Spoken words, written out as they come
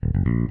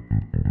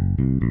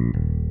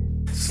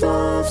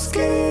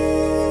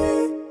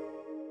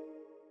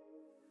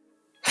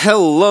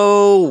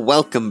Hello,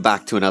 welcome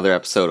back to another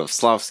episode of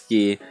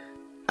Slavsky.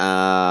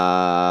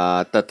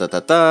 I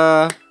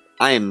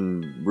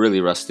am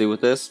really rusty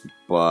with this,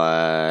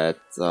 but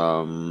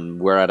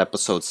we're at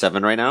episode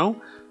 7 right now.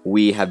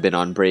 We have been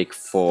on break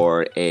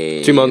for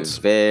 2 months.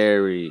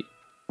 2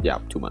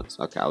 months.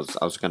 Okay, I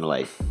was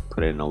gonna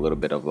put in a little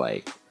bit of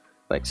like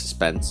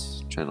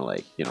suspense, trying to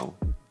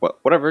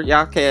whatever.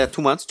 Yeah, okay,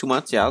 2 months.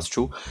 Yeah, that's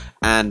true.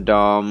 And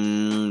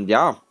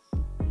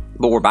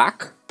but we're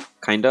back.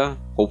 Kinda,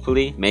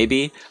 hopefully,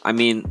 maybe. I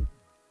mean,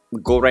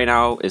 goal right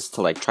now is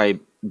to try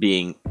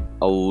being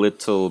a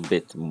little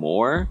bit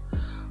more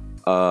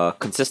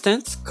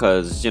consistent,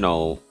 because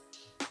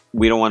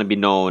we don't want to be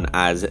known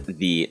as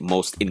the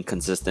most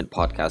inconsistent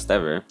podcast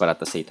ever, but at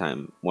the same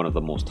time one of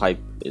the most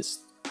hypest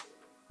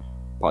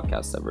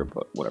podcasts ever,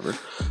 but whatever.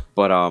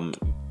 But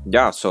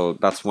so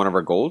that's one of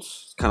our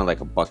goals. It's kind of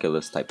like a bucket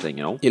list type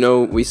thing,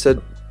 We said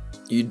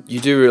you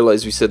do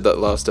realize we said that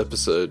last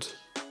episode.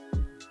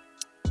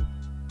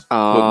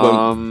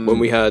 When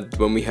we had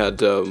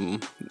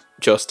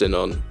Justin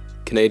on,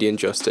 Canadian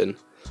Justin,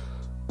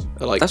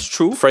 that's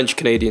true, French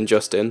Canadian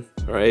Justin,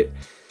 right?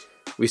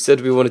 We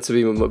said we wanted to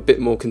be a bit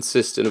more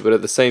consistent, but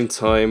at the same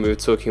time we were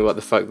talking about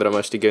the fact that I'm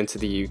actually going to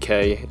the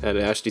UK, and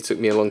it actually took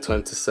me a long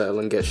time to settle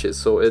and get shit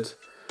sorted.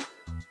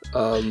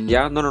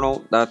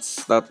 No,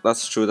 that's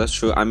true.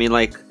 I mean,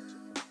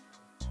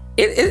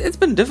 it's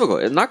been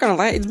difficult. I'm not gonna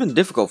lie, it's been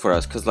difficult for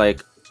us, because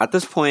at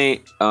this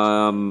point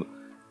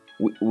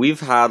we've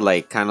had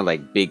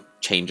big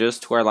changes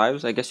to our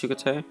lives, I guess you could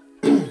say.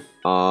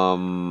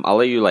 I'll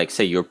let you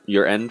say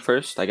your end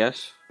first, I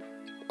guess.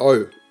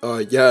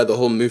 The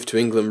whole move to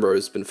England, bro,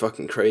 has been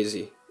fucking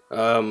crazy.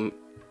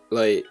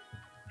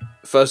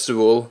 First of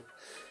all,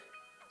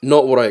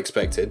 not what I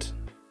expected,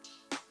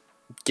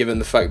 given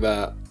the fact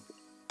that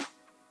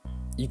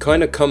you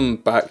kind of come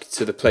back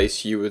to the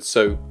place you would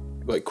so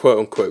quote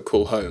unquote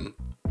call home,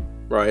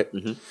 right?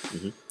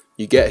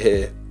 You get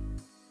here,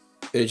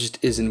 and it just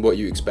isn't what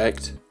you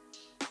expect.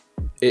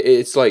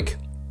 It's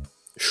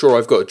sure,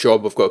 I've got a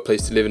job, I've got a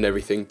place to live and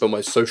everything, but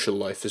my social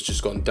life has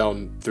just gone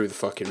down through the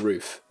fucking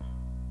roof.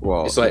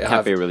 Well, you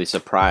can't be really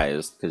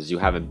surprised, because you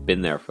haven't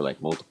been there for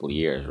multiple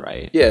years,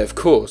 right? Yeah, of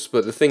course,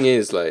 but the thing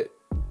is,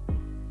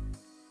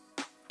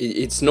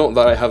 it's not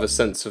that I have a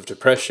sense of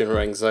depression or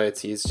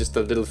anxiety, it's just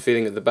a little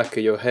feeling at the back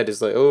of your head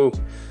is oh,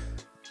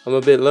 I'm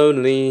a bit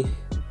lonely,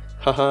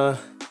 haha,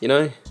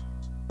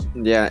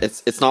 Yeah,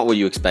 it's not what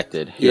you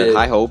expected. You had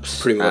high hopes.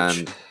 Pretty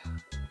much.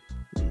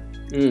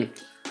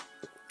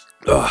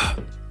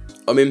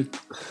 I mean,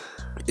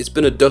 it's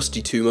been a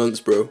dusty 2 months,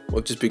 bro.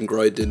 I've just been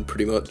grinding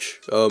pretty much.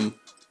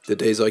 The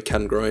days I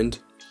can grind.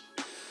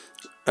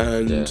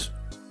 And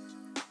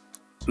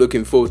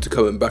looking forward to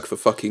coming back for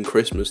fucking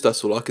Christmas.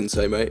 That's all I can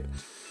say, mate.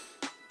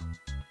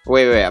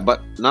 Wait,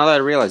 but now that I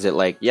realize it,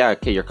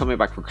 you're coming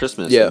back for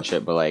Christmas and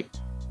shit, but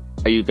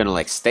are you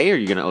gonna stay, or are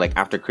you gonna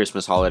after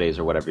Christmas holidays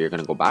or whatever, you're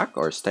gonna go back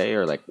or stay,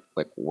 or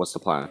what's the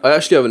plan? I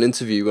actually have an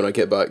interview when I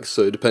get back,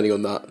 so depending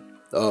on that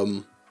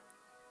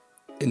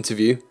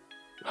interview,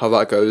 how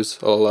that goes,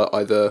 I'll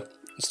either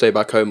stay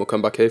back home or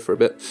come back here for a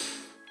bit.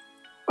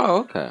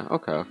 Oh,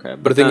 okay.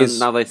 But the thing is,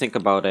 now that I think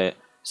about it,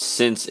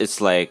 since it's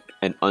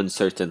an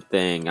uncertain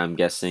thing, I'm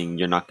guessing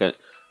you're not gonna,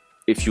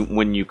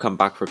 when you come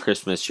back for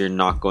Christmas, you're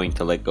not going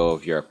to let go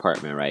of your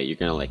apartment, right? You're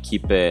gonna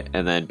keep it,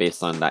 and then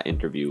based on that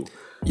interview,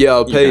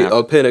 I'll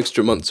pay an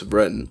extra month of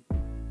rent.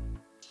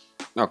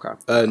 Okay.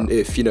 And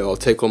if I'll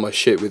take all my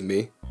shit with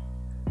me,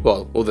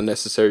 well, all the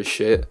necessary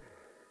shit,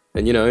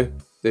 and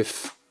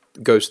if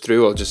it goes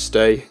through, I'll just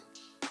stay.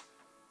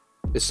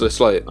 It's all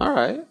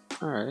right.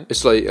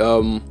 It's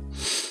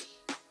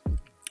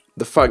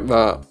the fact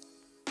that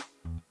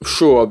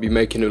sure, I'll be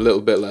making a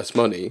little bit less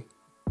money,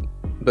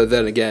 but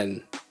then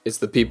again, it's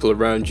the people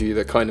around you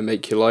that kind of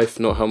make your life,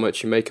 not how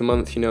much you make a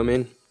month. You know what I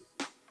mean?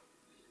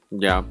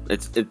 Yeah,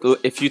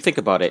 if you think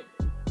about it,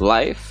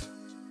 life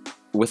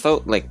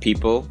without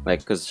people,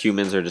 because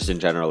humans are just in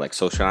general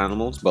social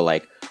animals,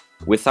 but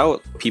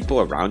without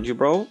people around you,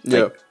 bro,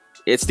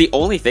 it's the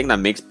only thing that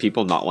makes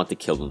people not want to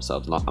kill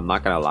themselves. I'm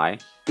not gonna lie.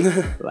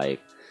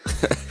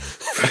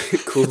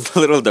 Cool. It's a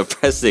little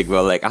depressing,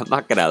 bro. I'm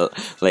not gonna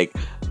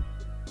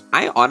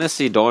I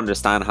honestly don't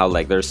understand how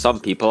there's some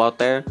people out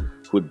there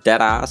who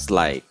dead ass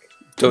don't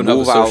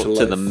move have a out social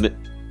to life.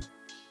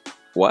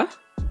 What?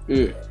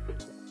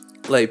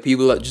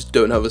 People that just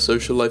don't have a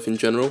social life in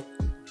general.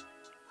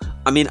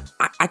 I mean,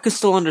 I could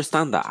still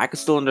understand that.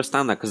 Because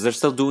they're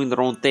still doing their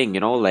own thing,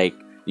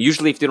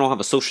 usually if they don't have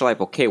a social life,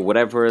 okay,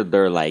 whatever,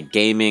 they're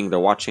gaming, they're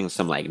watching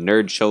some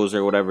nerd shows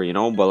or whatever,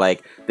 but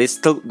they're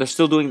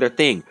still doing their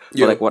thing.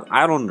 Yeah. But what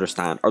I don't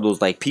understand are those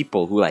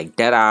people who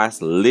dead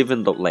ass live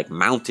in the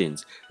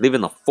mountains, live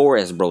in the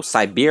forest, bro,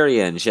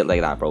 Siberia and shit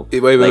like that, bro.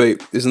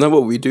 Wait, isn't that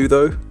what we do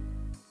though?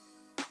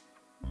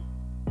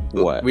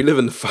 What? We live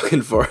in the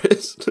fucking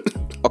forest.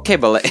 Okay,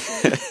 but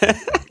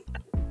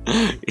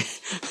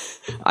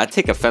I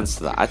take offense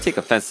to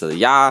that.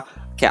 Yeah,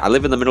 okay, I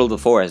live in the middle of the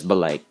forest,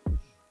 but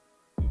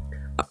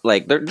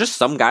like they're just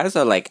some guys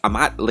that like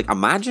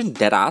imagine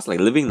dead ass like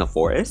living in the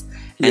forest,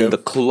 and Yeah. the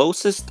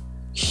closest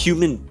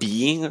human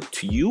being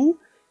to you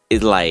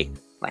is like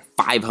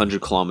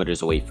 500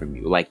 kilometers away from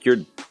you. Like you're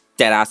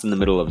dead ass in the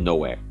middle of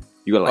nowhere.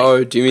 You're like,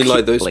 Oh, do you mean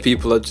like those like-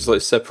 people that just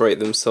like separate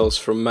themselves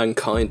from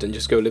mankind and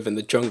just go live in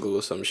the jungle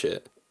or some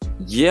shit?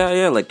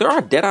 yeah, like there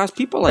are dead ass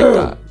people like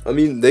that. I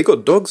mean, they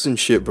got dogs and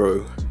shit,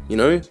 bro. You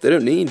know, they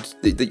don't need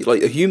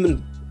like a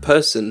human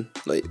person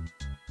like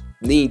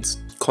needs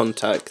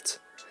contact.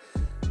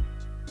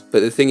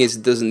 But the thing is,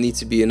 it doesn't need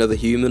to be another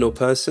human or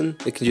person.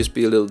 It can just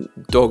be a little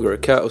dog or a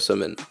cat or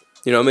something.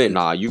 You know what I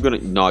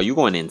mean? You're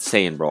going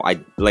insane, bro.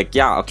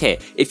 Okay.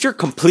 If you're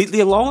completely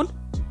alone,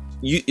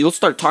 you'll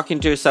start talking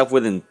to yourself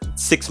within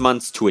 6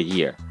 months to a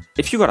year.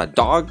 If you got a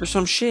dog or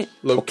some shit,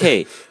 Look.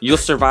 okay, you'll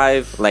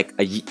survive like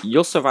a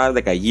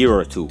year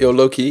or two. Yo,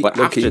 Loki, But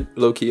after-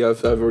 Loki.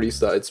 I've already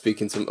started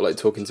speaking to like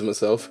talking to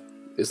myself.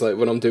 It's like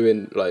when I'm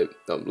doing like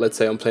let's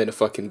say I'm playing a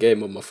fucking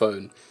game on my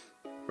phone,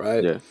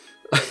 right? Yeah.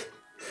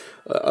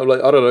 I'm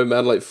like, I don't know,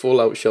 man, like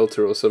Fallout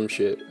Shelter or some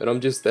shit. And I'm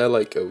just there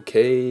like,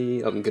 okay,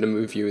 I'm going to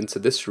move you into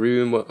this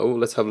room. Oh,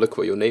 let's have a look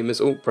what your name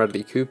is. Oh,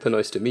 Bradley Cooper,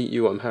 nice to meet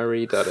you. I'm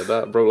Harry,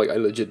 da-da-da. Bro, like, I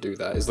legit do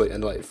that. It's like,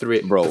 and like 3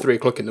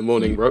 o'clock in the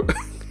morning, bro.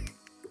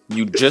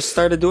 You just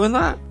started doing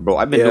that? Bro,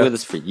 I've been Yeah. doing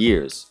this for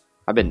years.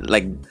 I've been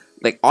like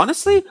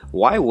honestly,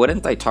 why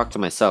wouldn't I talk to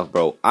myself,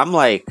 bro? I'm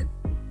like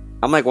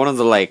one of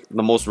the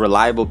most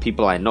reliable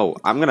people I know.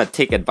 I'm gonna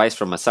take advice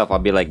from myself. I'll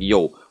be like,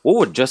 yo, what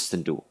would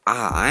Justin do?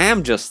 I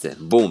am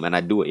Justin. Boom, and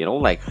I do it. You know,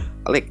 like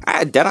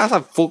I dead ass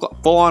have full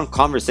on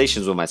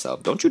conversations with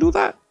myself. Don't you do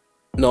that?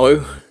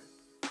 No.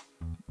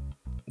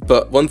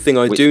 But one thing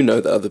I Wait. do know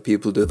that other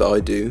people do that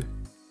I do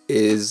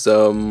is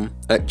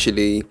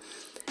actually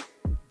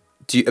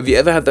have you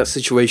ever had that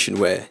situation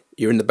where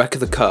you're in the back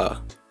of the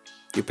car,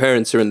 your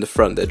parents are in the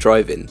front, they're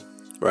driving,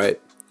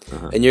 right?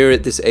 And you're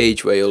at this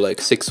age where you're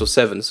like 6 or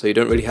 7, so you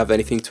don't really have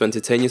anything to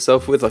entertain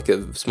yourself with, like a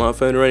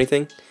smartphone or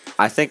anything.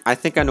 I think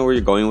I know where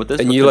you're going with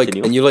this. And but you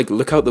continue.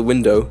 look out the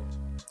window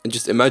and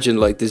just imagine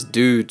like this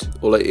dude,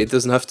 or like it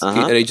doesn't have to be,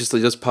 and he just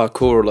like does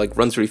parkour or like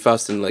runs really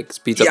fast and like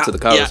speeds up to the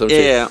car or some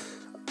shit. Yeah.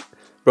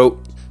 Bro,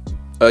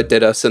 I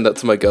did send that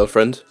to my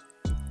girlfriend,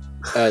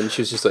 and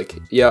she was just like,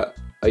 yeah,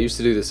 I used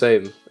to do the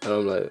same. And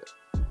I'm like,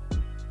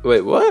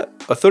 wait, what?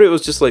 I thought it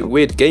was just like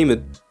weird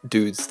gamer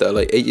dudes that are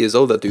like 8 years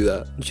old that do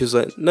that. And she was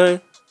like,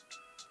 no.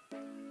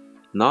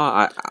 No,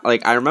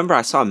 I remember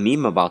I saw a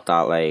meme about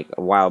that like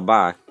a while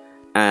back,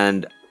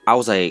 and I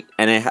was like,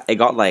 and it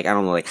got like, I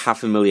don't know, like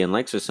 500,000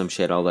 likes or some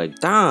shit. I was like,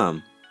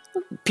 damn,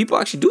 people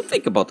actually do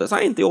think about this. I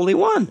ain't the only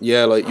one.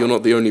 Yeah, like you're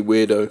not the only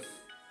weirdo.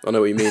 I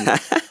know what you mean.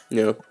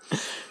 Yeah.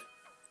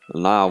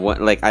 Nah,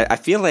 I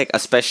feel like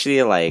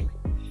especially like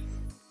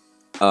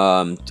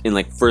in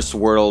like first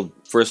world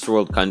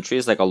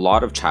countries, like a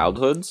lot of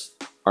childhoods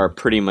are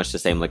pretty much the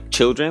same. Like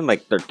children,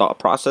 like their thought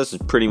process is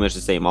pretty much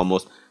the same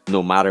almost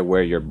no matter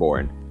where you're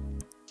born.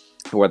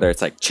 Whether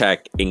it's like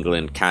Czech,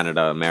 England,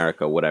 Canada,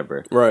 America,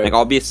 whatever. Right. Like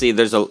obviously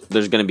there's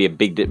gonna be a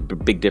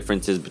big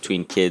differences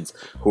between kids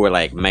who are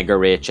like mega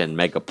rich and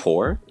mega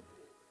poor.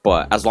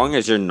 But as long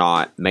as you're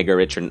not mega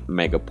rich or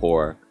mega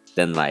poor,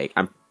 then like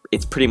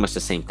it's pretty much the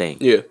same thing.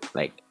 Yeah.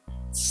 Like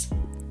it's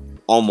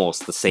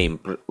almost the same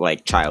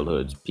like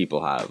childhoods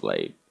people have.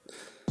 Like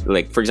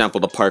for example,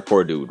 the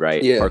parkour dude,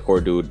 right? Yeah.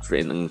 Parkour dude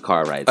in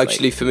car rides.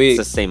 Actually, like, for me, it's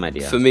the same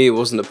idea. For me, it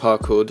wasn't a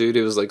parkour dude.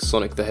 It was like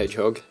Sonic the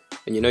Hedgehog.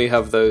 And you know, you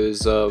have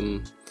those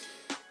what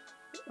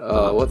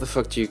the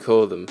fuck do you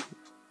call them?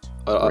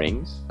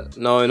 Rings?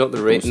 No, not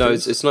the ring. No,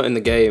 Posters? it's not in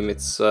the game.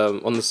 It's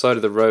on the side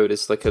of the road.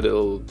 It's like a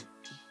little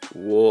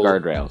wall.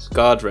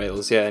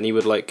 Guardrails. Yeah, and he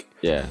would like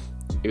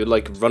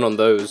run on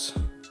those.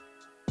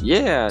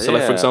 Yeah. So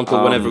like for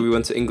example, whenever we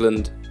went to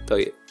England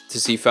like to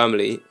see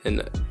family,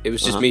 and it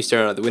was just me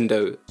staring out the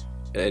window,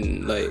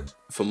 and like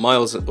for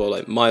miles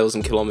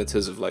and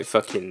kilometers of like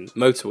fucking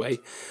motorway,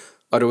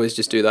 I'd always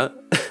just do that.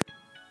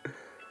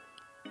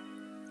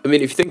 I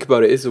mean, if you think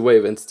about it, it's a way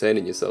of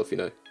entertaining yourself, you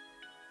know.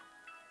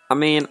 I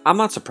mean, I'm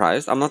not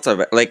surprised.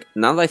 Like,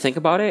 now that I think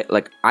about it,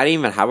 like, I didn't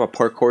even have a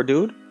parkour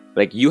dude.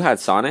 Like, you had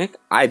Sonic.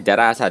 I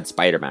deadass had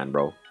Spider-Man,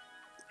 bro.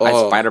 I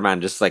had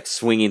Spider-Man just, like,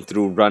 swinging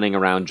through, running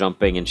around,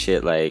 jumping and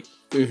shit, like...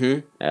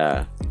 Mm-hmm.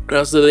 Yeah.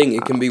 That's the thing.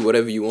 It can be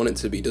whatever you want it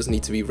to be. It doesn't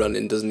need to be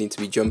running. Doesn't need to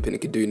be jumping.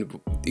 It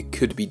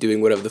could be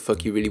doing whatever the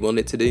fuck you really want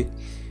it to do.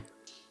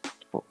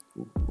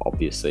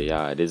 Obviously,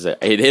 yeah.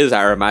 It is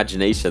our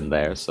imagination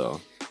there,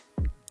 so...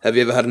 Have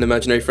you ever had an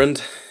imaginary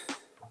friend?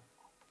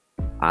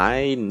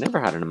 I never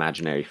had an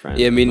imaginary friend.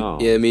 Yeah, me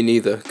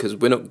neither. Because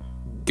we're not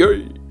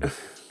gay.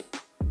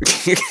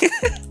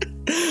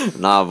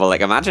 Nah, but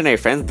like imaginary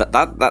friends,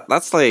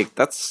 that's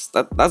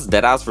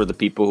dead ass for the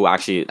people who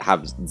actually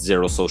have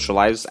zero social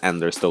lives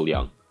and they're still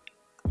young.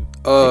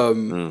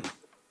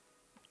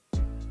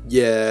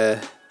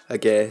 Yeah, I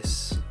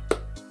guess.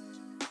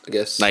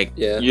 Like,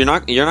 yeah. you're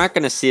not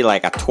gonna see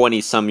like a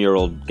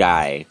 20-some-year-old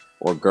guy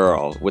or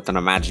girl with an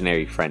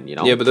imaginary friend, you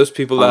know? Yeah, but those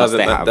people Unless that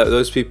they have, have-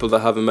 those people that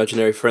have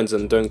imaginary friends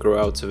and don't grow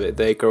out of it,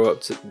 they grow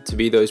up to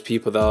be those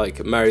people that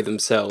like marry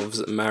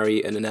themselves,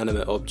 marry an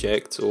inanimate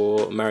object,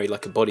 or marry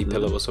like a body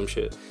pillow or some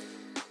shit.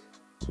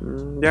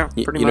 Yeah,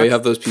 You, pretty you much. know, you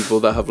have those people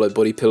that have like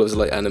body pillows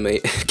like anime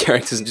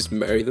characters and just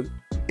marry them.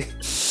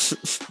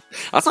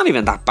 That's not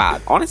even that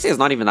bad. Honestly, it's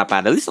not even that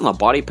bad. At least on the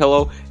body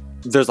pillow,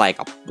 there's like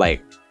a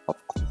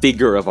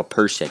figure of a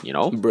person, you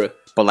know? Bruh.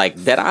 But like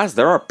deadass,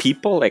 there are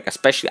people like,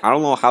 especially, I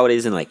don't know how it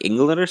is in like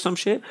England or some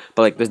shit,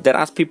 but like there's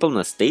deadass people in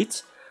the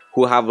States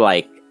who have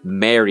like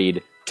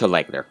married to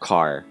like their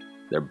car,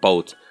 their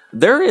boat.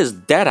 There is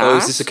deadass. Oh,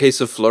 is this a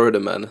case of Florida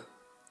man?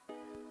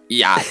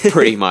 Yeah,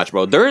 pretty much,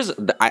 bro.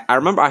 I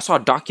remember I saw a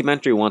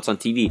documentary once on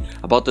TV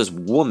about this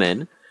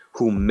woman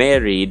who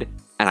married,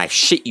 and I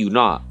shit you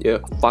not, Yeah.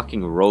 a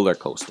fucking roller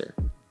coaster.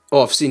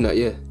 Oh, I've seen that.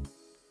 Yeah.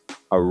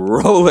 A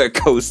roller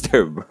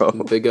coaster, bro.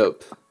 Big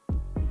up.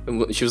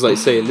 And she was like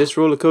saying, "This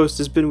roller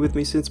coaster's been with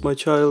me since my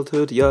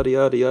childhood." Yada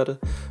yada yada.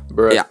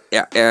 Bruh.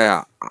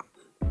 Yeah.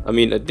 I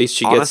mean, at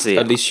least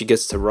Honestly, she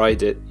gets to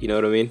ride it. You know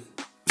what I mean?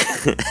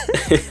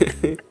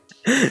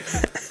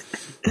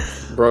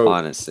 Bro.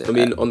 Honestly, I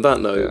mean, on that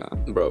note,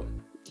 bro,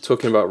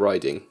 talking about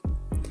riding.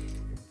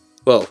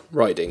 Well,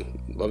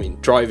 riding. I mean,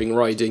 driving,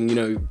 riding. You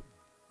know,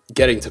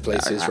 getting to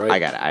places, right? I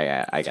get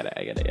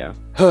it.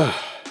 Yeah.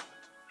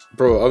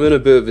 Bro, I'm in a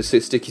bit of a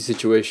sticky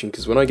situation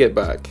because when I get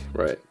back,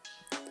 right,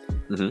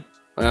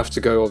 I have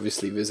to go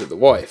obviously visit the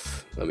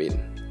wife. I mean,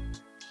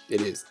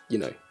 it is, you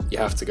know, you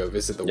have to go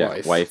visit the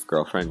wife. Wife,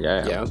 girlfriend,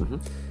 yeah. Yeah.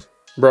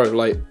 Bro,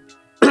 like,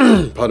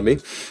 pardon me,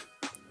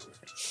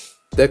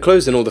 they're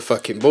closing all the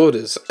fucking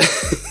borders.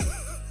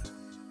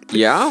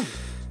 Yeah.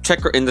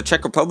 In the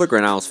Czech Republic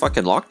right now, it's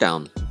fucking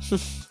lockdown.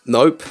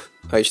 Nope,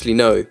 actually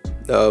no.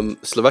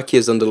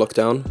 Slovakia's under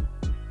lockdown.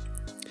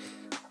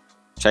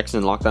 Czech's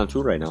in lockdown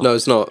too right now. No,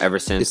 it's not. Ever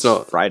since It's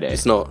not. Friday.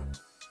 It's not.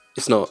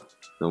 It's not.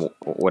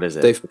 What is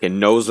it? They've- Okay,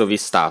 Nozovi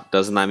stop.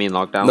 Doesn't that mean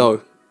lockdown?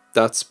 No,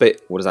 that's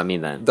What does that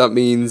mean then? that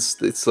means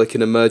it's like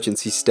an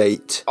emergency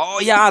state Oh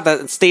yeah,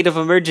 the state of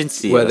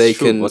emergency. where That's they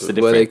true. can What's the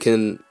where they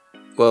difference?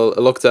 can. Well,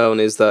 a lockdown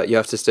is that you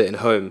have to stay at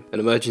home. An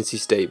emergency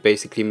state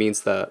basically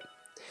means that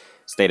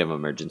State of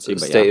emergency.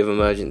 But state yeah. of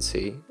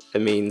emergency.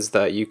 It means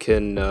that you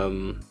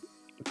can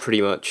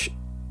pretty much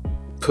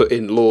put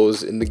in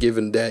laws in the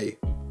given day.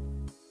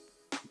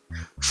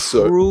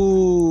 So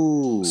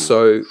True.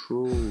 so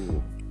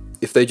True.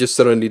 if they just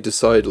suddenly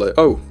decide like,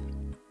 oh,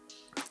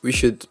 we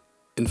should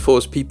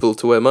enforce people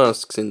to wear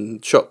masks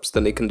in shops,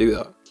 then they can do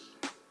that.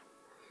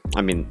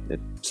 I mean,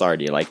 sorry,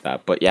 do you like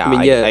that? But yeah, I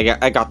mean, yeah.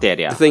 I got the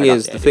idea. The thing I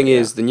got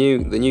is, the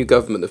new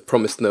government have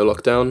promised no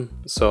lockdown,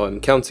 so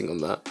I'm counting on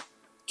that.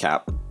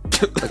 Cap.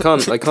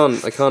 I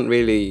can't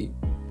really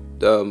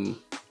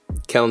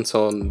count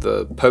on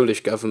the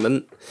Polish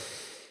government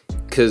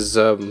because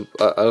I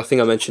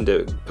think I mentioned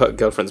it.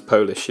 Girlfriend's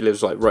Polish. She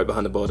lives like right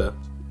behind the border.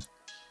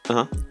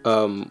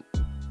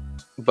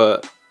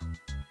 But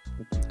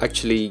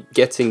actually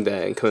getting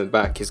there and coming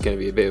back is going to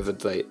be a bit of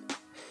a like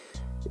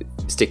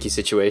sticky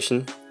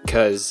situation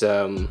because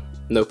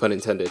no pun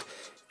intended.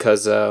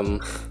 Because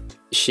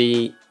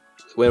she.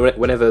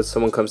 Whenever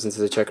someone comes into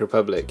the Czech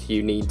Republic,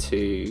 you need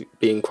to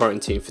be in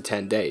quarantine for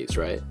 10 days,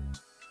 right?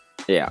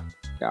 Yeah.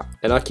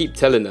 And I keep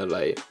telling her,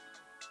 like,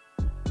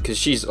 because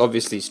she's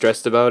obviously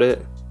stressed about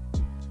it,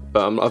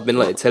 but I've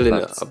been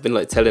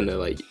telling her,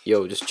 like,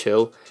 yo, just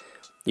chill.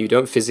 You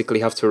don't physically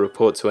have to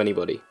report to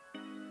anybody.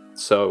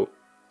 So,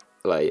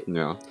 like,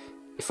 Yeah.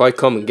 if I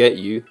come and get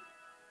you,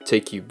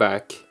 take you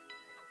back,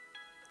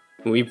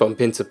 and we bump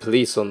into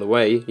police on the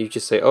way, you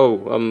just say,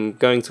 oh, I'm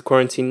going to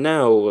quarantine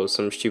now, or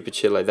some stupid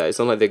shit like that. It's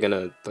not like they're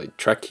gonna like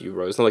track you,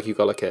 bro. It's not like you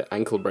got like an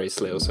ankle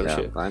bracelet or some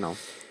shit. I know.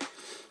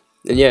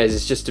 And yeah,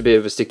 it's just a bit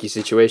of a sticky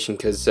situation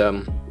because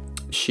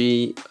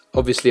she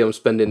obviously I'm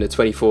spending the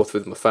 24th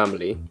with my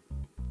family.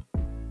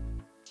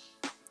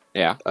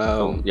 Yeah.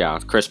 Yeah.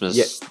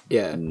 Christmas.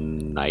 Yeah.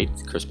 Night,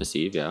 Christmas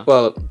Eve. Yeah.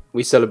 Well,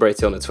 we celebrate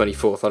it on the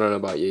 24th. I don't know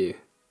about you.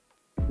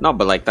 No,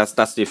 but like that's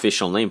the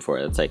official name for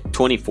it. It's like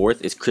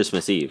 24th is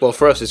Christmas Eve. Well,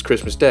 for us, it's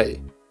Christmas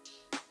Day.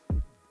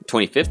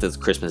 25th is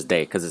Christmas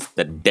Day because it's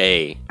the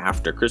day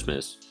after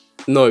Christmas.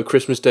 No,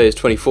 Christmas Day is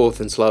 24th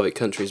in Slavic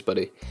countries,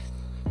 buddy.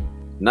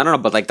 No,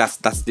 but like that's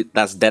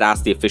dead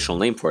ass the official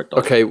name for it though.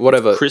 Okay,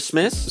 whatever.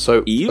 Christmas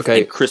Eve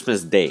okay. and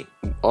Christmas Day.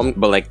 But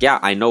like, yeah,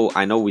 I know.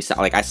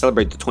 I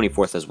celebrate the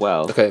 24th as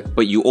well. Okay.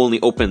 But you only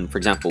open, for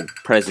example,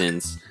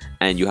 presents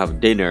and you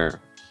have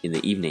dinner in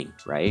the evening,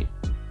 right?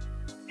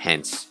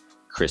 Hence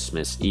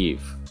Christmas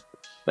Eve.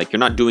 Like you're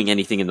not doing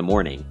anything in the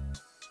morning.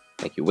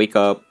 Like you wake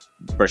up,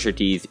 brush your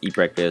teeth, eat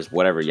breakfast,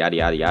 whatever, yada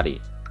yada yada,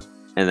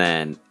 and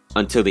then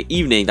until the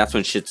evening, that's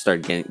when shit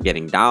start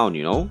getting down.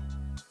 You know.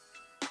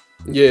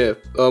 Yeah.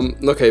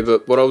 Okay,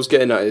 but what I was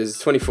getting at is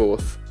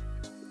 24th.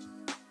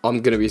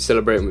 I'm gonna be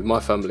celebrating with my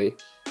family.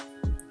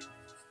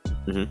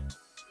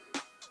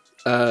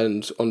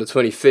 And on the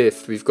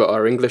 25th, we've got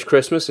our English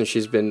Christmas, and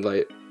she's been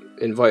like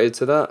invited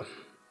to that.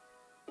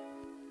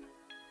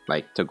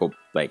 Like to go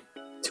like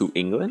to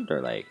England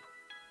or like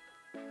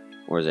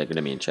or is it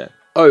gonna be in Czech?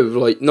 Oh,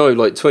 like no,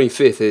 like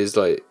 25th is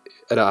like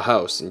at our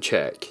house in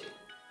Czech.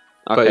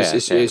 But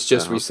it's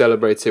just we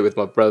celebrate it with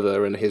my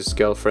brother and his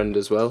girlfriend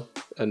as well,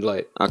 and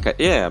like okay,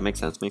 yeah, makes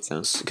sense.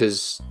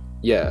 because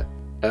yeah,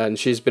 and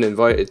she's been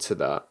invited to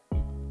that.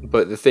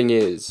 But the thing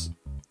is,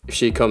 if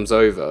she comes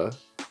over,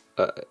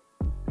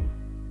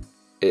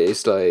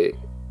 it's like,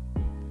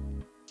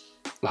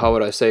 how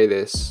would I say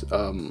this?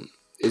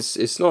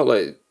 It's not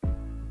like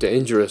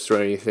dangerous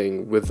or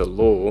anything with the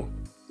law.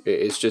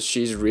 It's just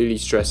she's really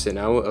stressing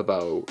out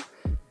about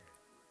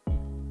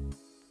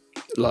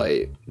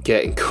like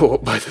getting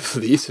caught by the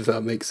police, if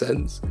that makes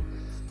sense.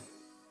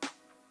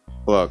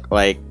 Look,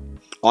 like,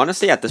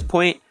 honestly, at this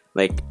point,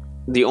 like,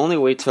 the only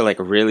way to like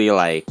really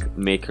like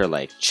make her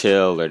like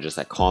chill or just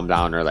like calm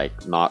down or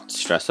like not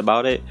stress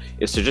about it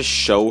is to just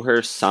show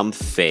her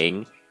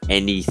something,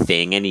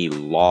 anything, any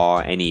law,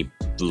 any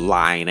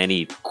line,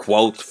 any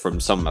quote from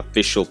some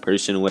official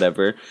person or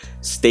whatever,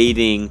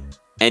 stating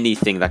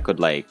anything that could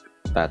like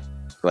that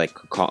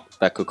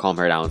could calm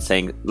her down,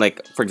 saying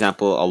like, for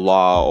example, a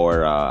law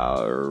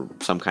or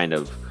some kind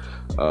of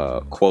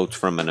quote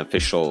from an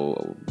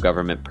official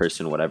government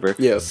person, whatever,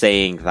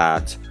 saying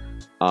that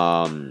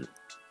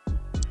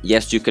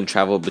yes, you can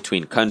travel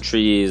between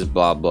countries,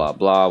 blah blah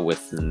blah,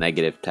 with a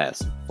negative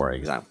test, for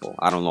example.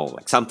 I don't know,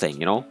 like something,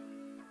 you know,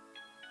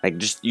 like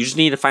you just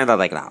need to find out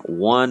like that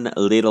one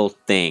little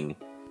thing,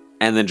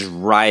 and then just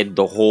ride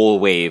the whole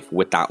wave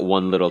with that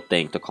one little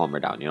thing to calm her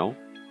down, you know,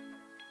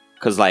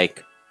 because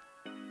like,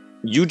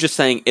 you just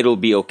saying it'll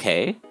be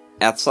okay,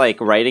 that's like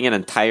writing an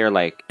entire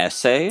like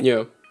essay.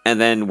 Yeah.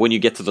 And then when you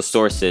get to the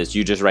sources,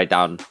 you just write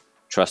down,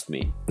 trust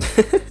me.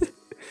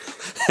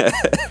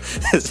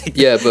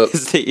 Yeah, but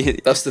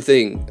that's the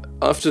thing.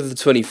 After the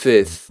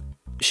 25th,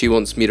 she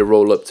wants me to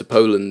roll up to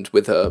Poland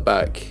with her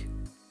back.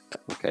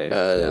 Okay.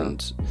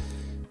 And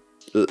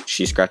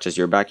she scratches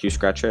your back, you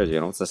scratch hers, you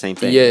know, it's the same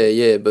thing.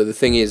 Yeah, but the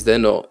thing is,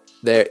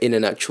 they're in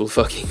an actual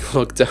fucking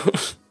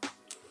lockdown.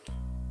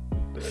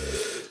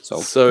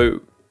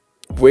 So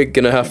we're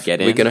gonna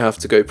have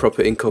to go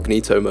proper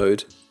incognito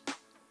mode.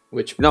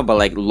 No, but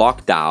like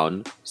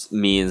lockdown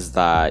means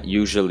that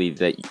usually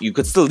that you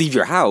could still leave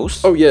your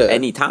house. Oh yeah,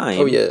 anytime.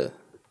 Oh yeah,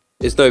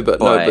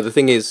 but the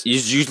thing is,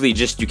 usually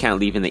just you can't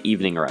leave in the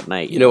evening or at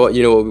night. You know what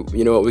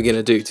we're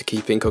gonna do to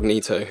keep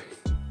incognito?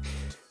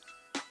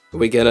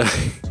 We're gonna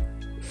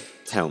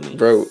tell me,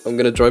 bro. I'm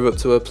gonna drive up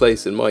to her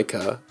place in my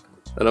car,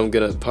 and I'm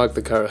gonna park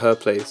the car at her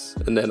place,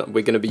 and then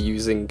we're gonna be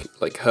using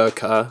like her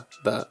car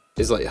that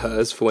is like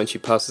hers for when she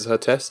passes her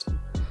test.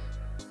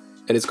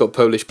 And it's got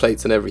Polish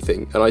plates and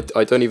everything, and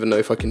I don't even know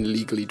if I can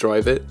legally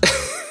drive it.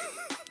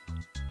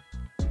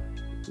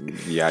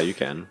 Yeah, you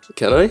can.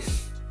 Can I?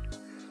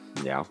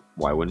 Yeah.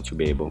 Why wouldn't you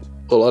be able?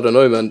 Well, I don't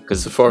know, man.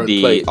 Because the foreign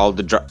plate. all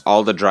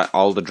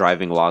the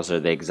driving laws are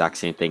the exact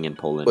same thing in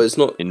Poland. But it's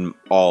not in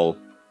all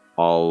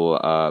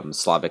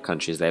Slavic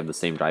countries. They have the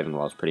same driving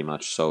laws, pretty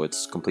much. So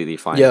it's completely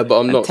fine. Yeah, but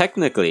I'm not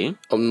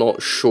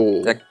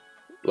sure.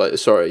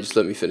 Sorry, just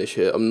let me finish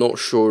here. I'm not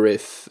sure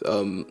if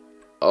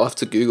I'll have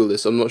to Google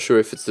this. I'm not sure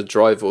if it's the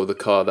driver or the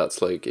car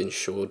that's like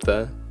insured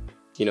there.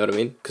 You know what I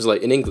mean? Because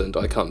like in England,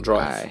 I can't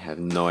drive. I have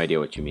no idea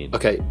what you mean.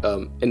 Okay,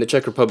 in the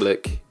Czech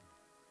Republic,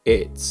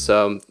 it's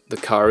the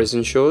car is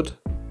insured.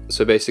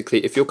 So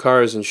basically, if your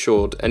car is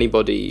insured,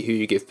 anybody who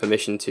you give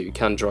permission to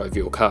can drive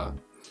your car.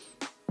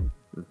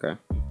 Okay.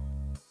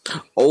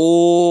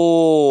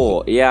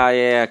 Oh,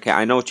 yeah. Okay,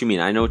 I know what you mean.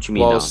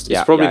 Whilst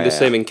it's probably the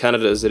same in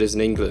Canada as it is in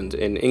England.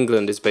 In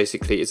England,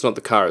 it's not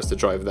the car, it's the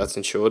driver that's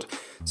insured.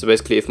 So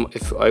basically,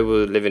 if I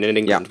were living in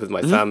England with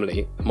my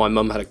family, my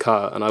mum had a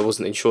car and I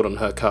wasn't insured on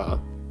her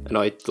car, and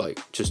I like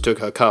just took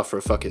her car for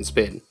a fucking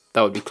spin,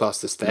 that would be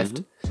classed as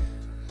theft.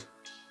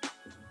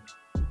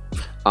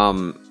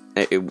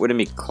 It wouldn't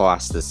be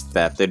classed as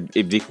theft.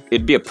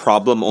 It'd be a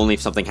problem only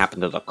if something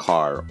happened to the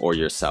car or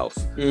yourself.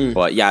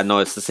 But yeah, no,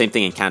 it's the same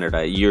thing in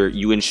Canada.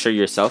 You insure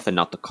yourself and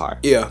not the car.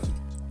 Yeah,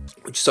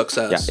 which sucks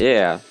ass.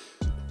 Yeah.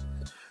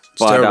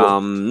 It's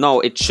terrible. No,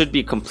 it should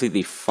be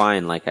completely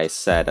fine. Like I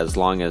said, as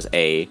long as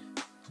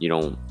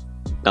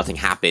nothing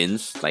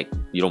happens, like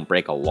you don't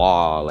break a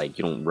law, like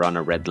you don't run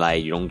a red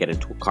light, you don't get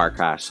into a car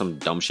crash, some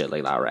dumb shit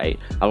like that, right?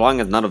 As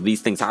long as none of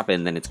these things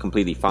happen, then it's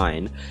completely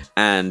fine.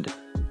 And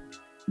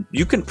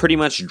you can pretty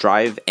much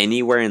drive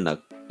anywhere in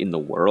the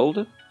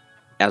world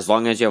as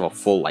long as you have a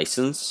full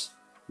license,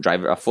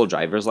 a full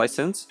driver's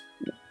license.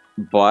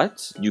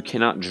 But you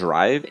cannot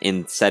drive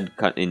in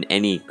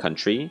any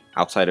country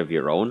outside of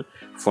your own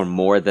for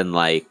more than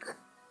I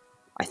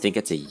think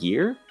it's a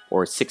year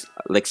or 6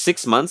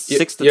 months,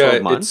 6 to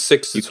 12 months. It's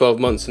 6 to 12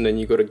 months, and then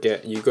you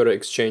gotta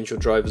exchange your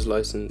driver's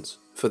license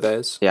for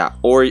theirs. Yeah,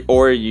 or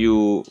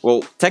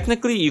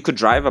technically you could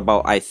drive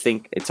about, I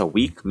think it's a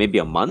week, maybe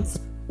a month,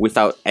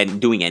 without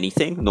doing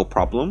anything, no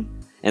problem.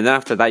 And then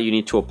after that, you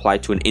need to apply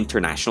to an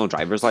international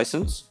driver's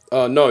license.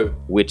 No.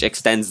 Which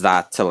extends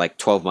that to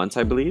 12 months,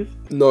 I believe.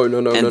 No.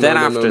 And then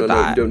after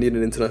that, you don't need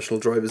an international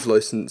driver's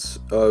license.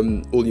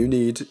 All you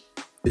need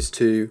is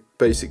to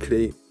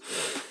basically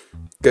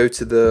go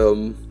to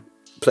the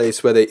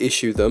place where they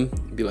issue them.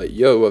 Be like,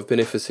 yo, I've been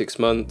here for 6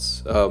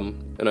 months,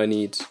 and I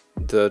need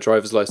the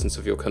driver's license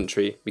of your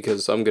country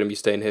because I'm going to be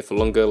staying here for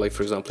longer. Like,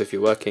 for example, if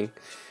you're working.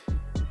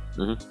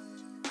 Mm-hmm.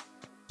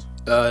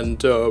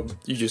 And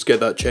you just get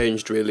that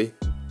changed, really.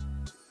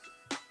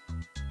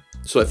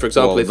 So, like, for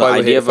example, Well, if the I were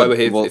idea here,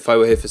 of a- if I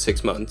were here for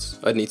 6 months,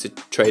 I'd need to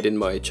trade in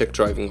my Czech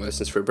driving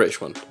license for a British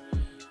one.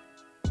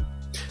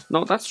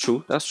 No, that's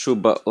true. That's true.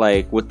 But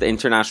like with the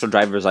international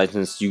driver's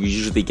license, you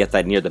usually get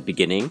that near the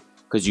beginning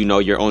because you know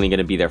you're only going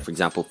to be there, for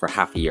example, for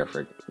half a year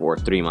or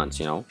 3 months.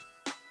 You know.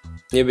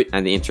 Yeah, but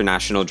And the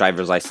international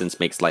driver's license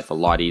makes life a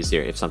lot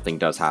easier if something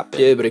does happen.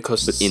 yeah, but it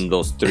costs in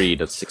those 3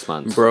 to 6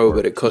 months. bro. or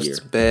But it a costs year.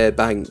 bare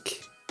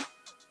bank.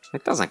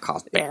 It doesn't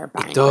cost bare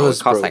bank. It bro. does,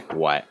 It costs bro. like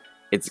what?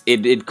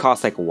 It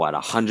costs like what,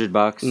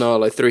 $100? No,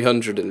 like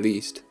 300 at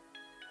least.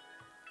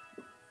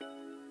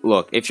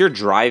 Look, if you're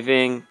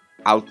driving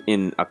out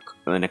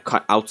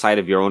outside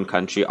of your own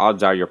country,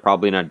 odds are you're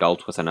probably an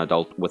adult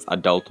with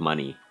adult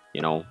money.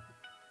 You know,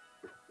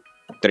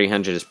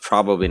 300 is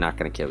probably not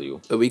gonna kill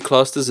you. Are we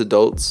classed as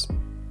adults?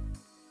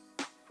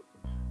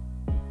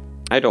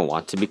 I don't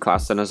want to be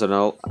classed as an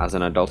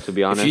adult, to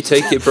be honest. If you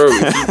take it, bro,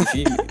 if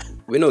you,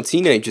 we're not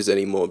teenagers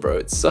anymore, bro.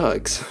 It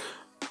sucks.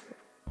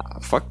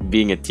 Fuck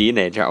being a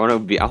teenager. I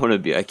want to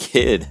be a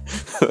kid.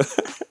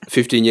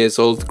 15 years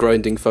old,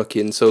 grinding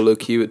fucking solo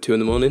queue at 2 in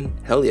the morning.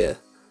 Hell yeah.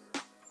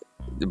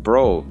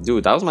 Bro,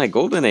 dude, that was my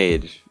golden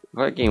age.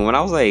 Fucking when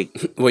I was like,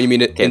 What you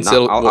mean it in now,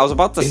 silver? I was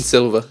about to in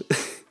silver.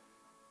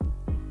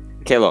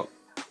 okay, look.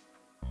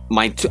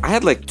 I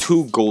had like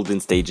 2 golden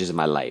stages in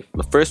my life.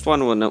 The first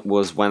one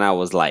was when I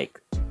was like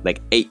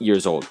 8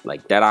 years old,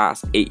 like dead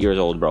ass 8 years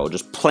old, bro.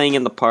 Just playing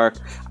in the park.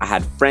 I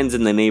had friends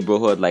in the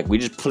neighborhood. Like we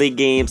just play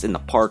games in the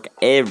park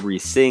every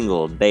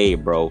single day,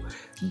 bro.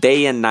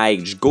 Day and night.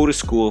 Just go to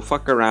school,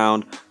 fuck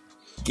around,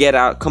 get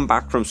out, come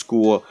back from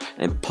school,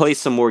 and play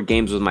some more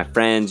games with my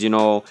friends. You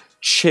know,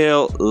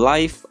 chill.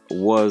 Life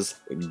was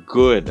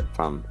good,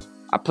 fam.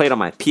 I played on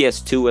my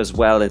PS2 as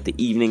well at the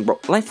evening, bro.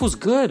 Life was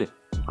good.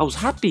 I was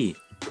happy.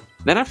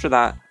 Then after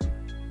that,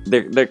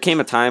 there came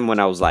a time when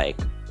I was like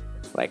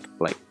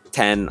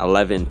 10,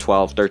 11,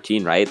 12,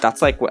 13, right?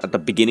 That's like at the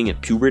beginning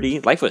of puberty.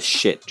 Life was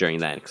shit during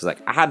then because like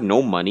I had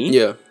no money.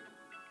 Yeah.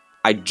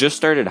 I just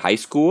started high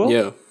school.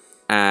 Yeah.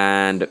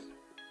 And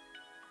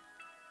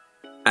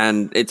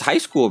it's high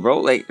school, bro.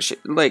 Like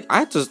I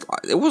had to.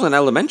 It wasn't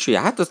elementary.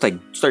 I had to like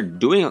start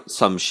doing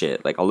some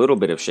shit, like a little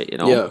bit of shit, you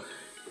know. Yeah.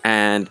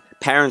 And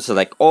parents are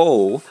like,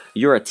 "Oh,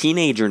 you're a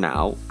teenager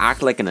now.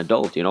 Act like an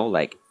adult," you know.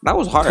 Like that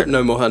was hard.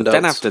 No more handouts.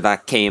 Then after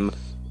that came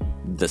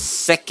the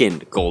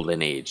second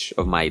golden age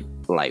of my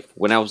life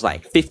when I was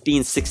like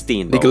 15,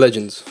 16, bro. League of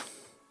Legends.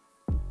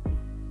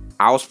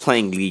 I was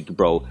playing League,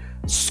 bro.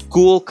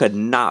 School could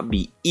not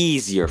be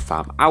easier,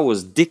 fam. I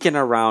was dicking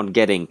around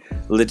getting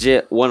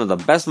legit one of the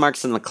best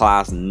marks in the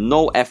class,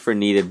 no effort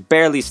needed,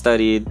 barely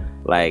studied,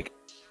 like,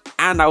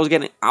 and I was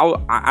getting,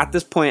 at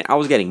this point, I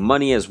was getting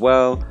money as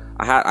well.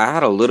 I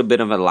had a little bit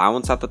of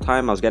allowance at the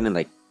time. I was getting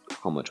like,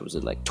 how much was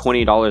it? Like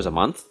 $20 a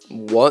month?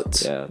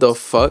 What Yeah. the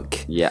fuck?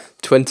 Yeah.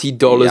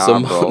 $20 Yeah, a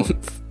bro.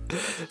 month.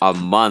 A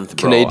month,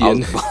 bro.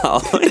 Canadian.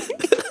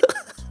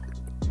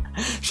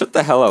 Shut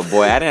the hell up,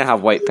 boy. I didn't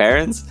have white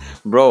parents.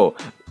 Bro,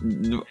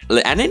 and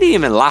it didn't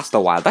even last a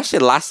while. That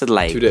shit lasted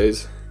like 2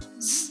 days.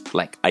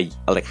 like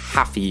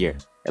half a year.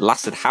 It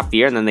lasted half a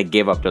year and then they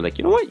gave up. They're like,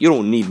 you know what? You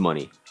don't need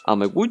money. I'm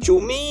like, what you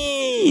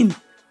mean?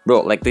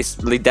 Bro, like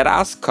they dead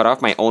ass cut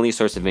off my only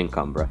source of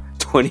income, bro.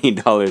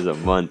 $20 a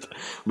month.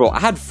 Bro, I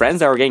had friends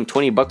that were getting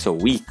 $20 a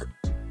week.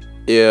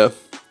 Yeah.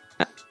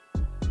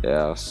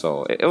 Yeah,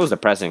 so it was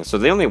depressing. So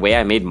the only way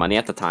I made money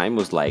at the time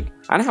was like,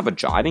 I didn't have a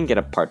job. I didn't get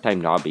a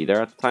part-time job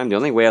either at the time. The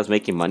only way I was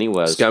making money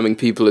was... Scamming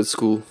people at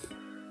school.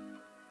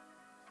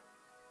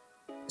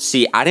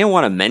 See, I didn't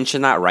want to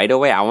mention that right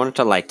away. I wanted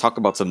to like talk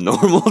about some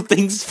normal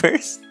things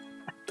first.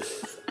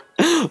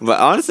 But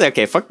honestly,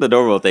 okay, fuck the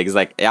normal things.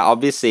 Like, yeah,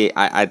 obviously,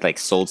 I'd like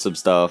sold some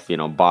stuff, you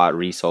know, bought,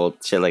 resold,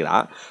 shit like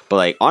that. But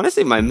like,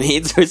 honestly, my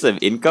main source of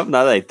income,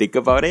 now that I think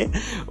about it,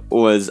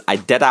 was I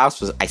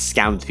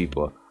scammed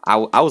people. I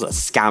was a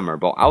scammer,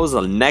 bro. I was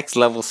a next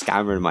level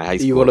scammer in my high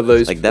school. You one of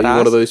those? Like Are you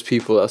one of those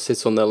people that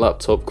sits on their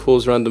laptop,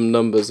 calls random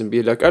numbers, and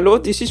be like, "Hello,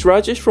 this is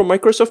Rajesh from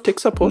Microsoft Tech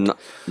Support."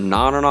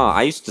 No.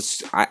 I used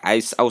to. I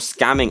was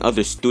scamming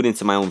other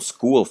students in my own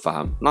school,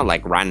 fam. Not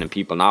like random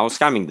people. No, I was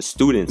scamming the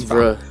students, fam.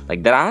 Bruh.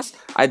 Like that ass.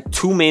 I had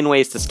 2 main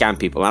ways to scam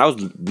people, and I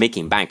was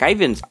making bank.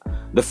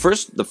 The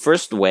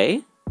first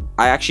way.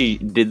 I actually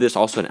did this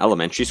also in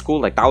elementary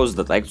school. Like that was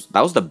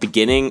the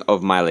beginning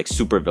of my like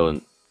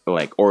supervillain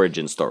like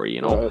origin story,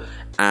 you know. Right.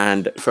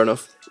 And Fair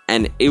enough.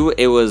 and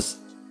it was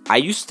I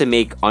used to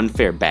make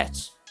unfair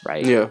bets,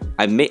 right? Yeah.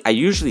 I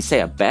usually say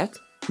a bet,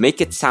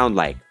 make it sound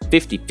like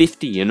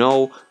 50-50, you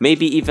know,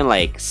 maybe even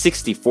like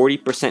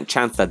 60-40%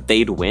 chance that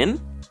they'd win.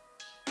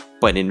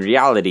 But in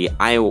reality,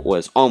 I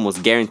was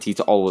almost guaranteed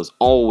to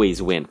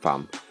always win,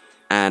 fam.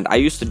 And I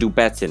used to do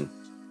bets in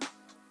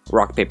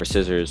rock, paper,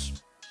 scissors,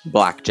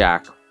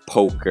 blackjack,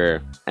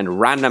 poker, and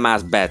random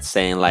ass bets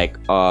saying like,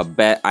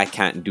 bet I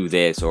can't do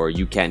this or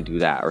you can't do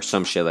that or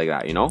some shit like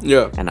that, you know?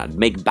 Yeah. And I'd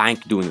make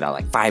bank doing that,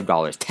 like $5,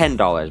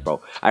 $10,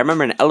 bro. I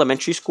remember in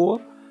elementary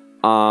school,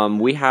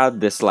 we had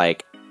this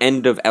like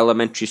end of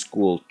elementary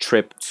school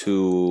trip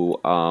to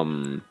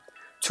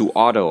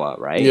Ottawa,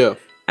 right? Yeah.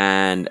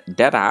 And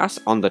dead ass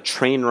on the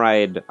train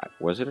ride,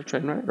 was it a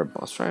train ride or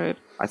bus ride?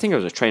 I think it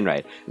was a train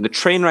ride. The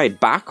train ride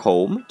back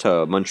home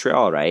to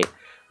Montreal, right?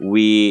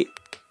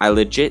 I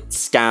legit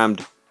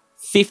scammed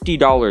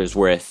 $50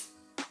 worth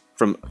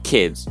from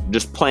kids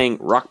just playing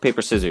rock,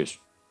 paper, scissors.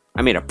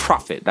 I made a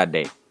profit that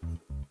day.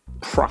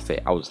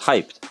 Profit. I was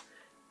hyped.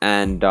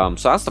 And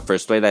so that's the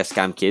first way that I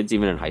scammed kids,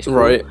 even in high school.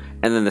 Right.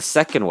 And then the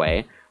second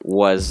way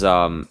was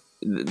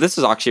this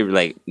is actually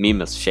like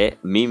meme as shit,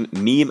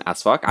 meme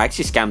as fuck. I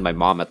actually scammed my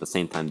mom at the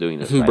same time doing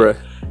this, right? Bruh.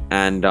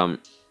 And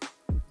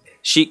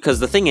because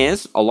the thing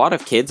is, a lot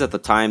of kids at the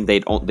time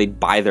they'd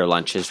buy their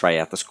lunches right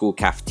at the school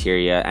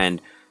cafeteria,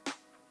 and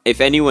if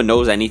anyone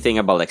knows anything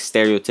about like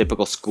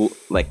stereotypical school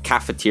like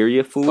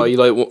cafeteria food, Oh, you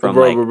like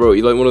bro?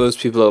 You like one of those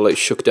people that like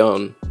shook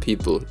down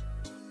people?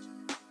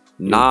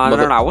 No,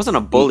 I wasn't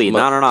a bully. No.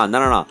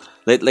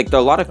 Like there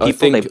are a lot of people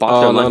think, they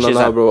bought their lunches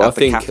at bro.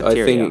 the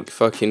cafeteria. I think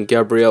fucking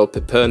Gabrielle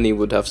Piperni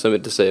would have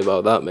something to say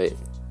about that, mate.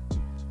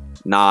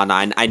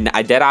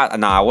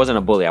 I wasn't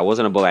a bully.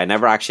 I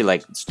never actually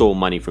like stole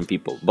money from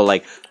people. But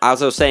like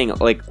as I was saying,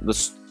 like the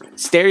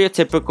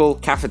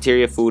stereotypical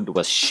cafeteria food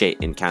was shit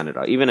in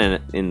Canada, even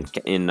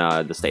in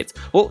the States.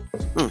 Well,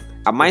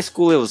 at my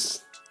school it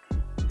was.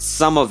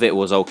 Some of it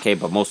was okay,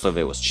 but most of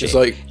it was shit.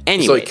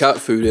 It's like cat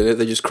food in it.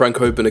 They just crank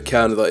open a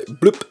can and like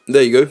bloop.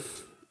 There you go.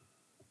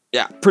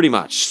 Yeah, pretty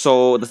much.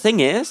 So the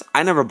thing is,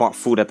 I never bought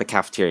food at the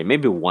cafeteria.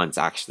 Maybe once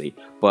actually,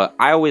 but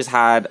I always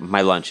had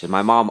my lunches.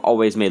 My mom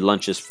always made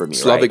lunches for me.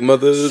 Slavic right?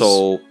 mothers.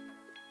 So,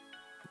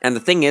 and the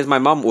thing is, my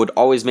mom would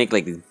always make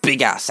like these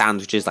big ass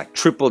sandwiches, like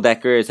triple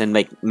deckers, and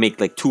make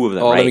like two of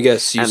them. Oh, right? let me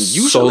guess. You and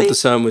sold the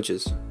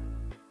sandwiches.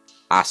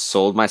 I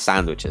sold my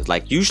sandwiches.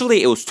 Like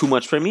usually it was too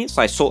much for me,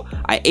 so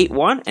I ate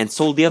one and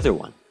sold the other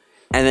one.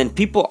 And then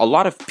a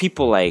lot of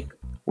people like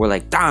were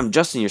like, "Damn,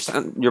 Justin,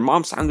 your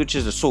mom's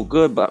sandwiches are so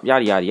good," but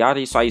yada yada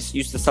yada. So I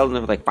used to sell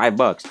them for like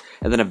 $5.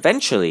 And then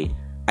eventually,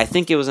 I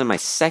think it was in my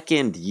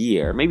second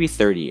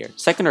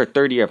or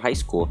third year of high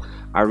school,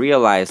 I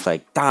realized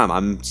like, damn,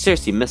 I'm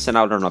seriously missing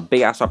out on a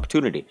big ass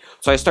opportunity.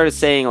 So I started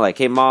saying like,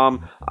 "Hey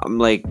mom, I'm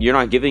like, you're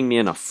not giving me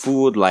enough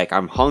food. Like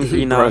I'm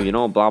hungry now, you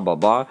know, blah, blah,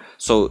 blah."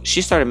 So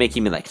she started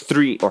making me like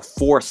 3 or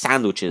 4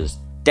 sandwiches,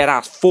 dead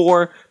ass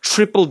 4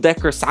 triple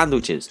decker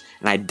sandwiches.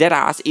 And I dead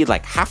ass eat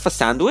like half a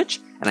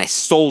sandwich and I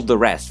sold the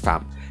rest,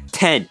 fam.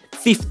 $10,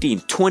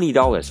 $15,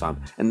 $20,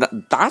 fam. And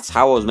that's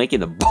how I was making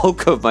the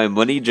bulk of my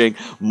money during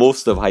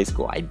most of high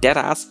school. I dead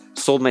ass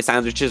sold my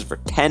sandwiches for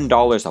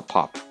 $10 a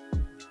pop.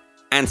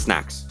 And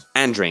snacks.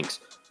 And drinks.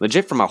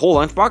 Legit, for my whole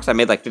lunchbox, I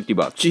made like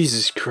 $50.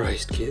 Jesus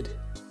Christ, kid.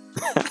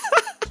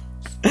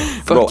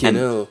 Bro, Fucking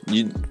hell.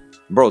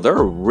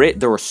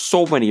 There were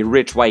so many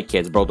rich white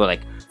kids, bro. They're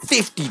like,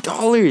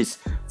 $50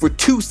 for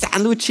 2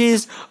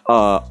 sandwiches,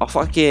 a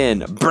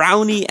fucking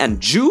brownie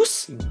and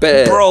juice?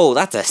 Bet. Bro,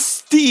 that's a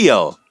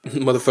steal.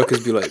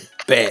 Motherfuckers be like,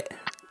 bet.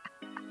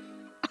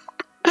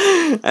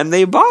 And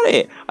they bought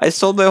it. I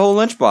sold my whole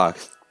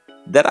lunchbox.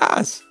 Dead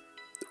ass.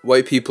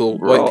 White people,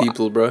 bro.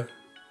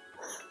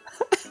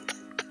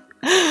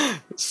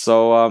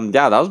 So,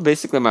 yeah, that was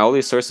basically my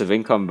only source of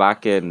income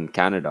back in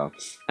Canada.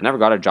 I never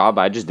got a job.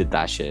 I just did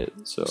that shit.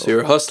 So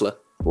you're a hustler.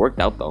 It worked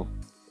out, though.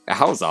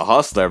 I was a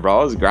hustler,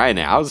 bro. I was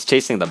grinding. I was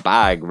chasing the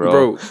bag,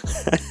 bro.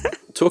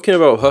 Talking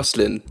about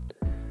hustling,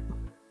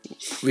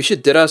 we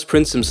should deadass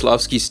print some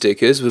Slavsky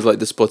stickers with like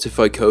the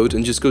Spotify code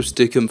and just go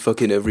stick them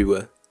fucking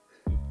everywhere.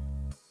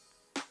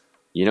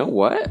 You know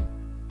what?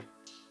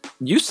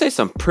 You say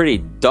some pretty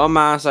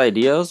dumbass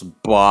ideas,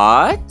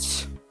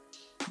 but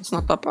it's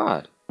not that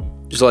bad.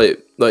 Just like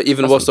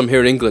even whilst I'm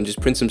here in England,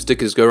 just print some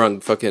stickers, go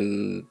around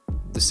fucking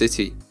the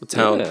city, the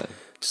town. Yeah.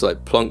 Just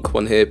like plunk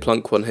one here,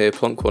 plunk one here,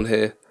 plunk one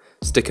here.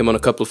 Stick them on a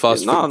couple of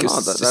fast food.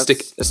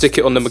 Stick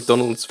it on the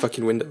McDonald's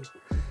fucking window.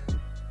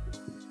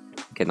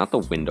 Okay, not the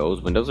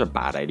windows. Windows are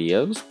bad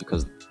ideas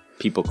because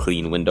people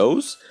clean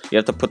windows. You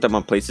have to put them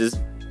on places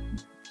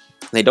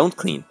they don't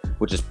clean,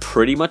 which is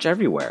pretty much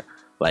everywhere.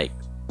 Like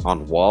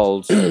on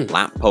walls,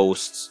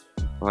 lampposts,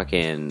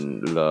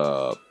 fucking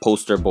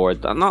poster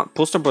boards. Not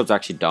poster boards are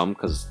actually dumb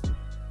because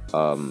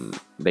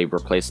they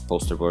replace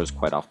poster boards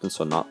quite often,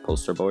 so not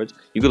poster boards.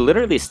 You could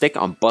literally stick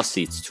on bus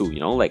seats too, you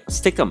know, like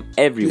stick them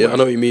everywhere. Yeah, I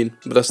know what you mean,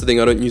 but that's the thing.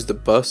 I don't use the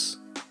bus.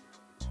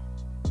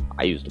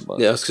 I use the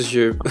bus. Yeah, that's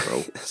because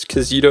that's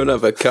because you don't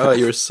have a car.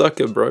 You're a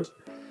sucker, bro.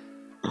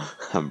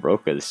 I'm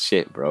broke as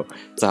shit, bro.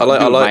 So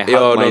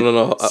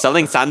no.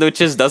 Selling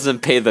sandwiches doesn't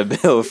pay the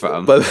bill,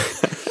 fam. But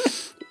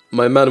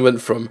my man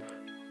went from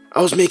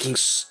I was making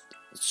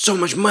so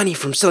much money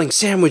from selling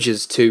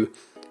sandwiches to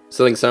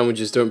selling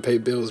sandwiches don't pay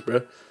bills,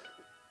 bro.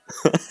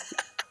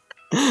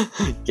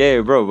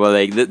 Yeah, bro, but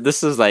like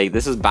this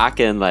is back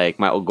in like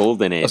my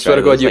golden age. I swear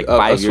Right? to God, This was, like,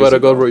 I 5 swear years to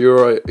God, ago.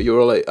 bro, you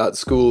were like at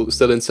school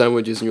selling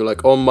sandwiches, and you're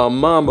like, "Oh my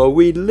mama,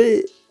 we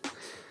lit."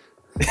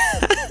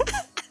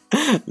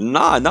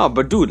 Nah,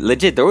 but dude,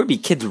 legit, there would be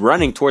kids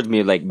running towards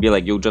me, like, be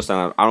like, "Yo,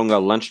 Justin, I don't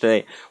got lunch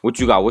today. What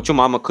you got? What your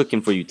mama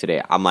cooking for you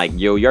today?" I'm like,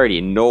 "Yo, you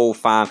already know,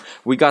 fam.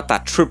 We got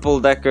that triple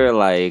decker,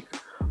 like,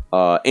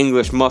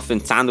 English muffin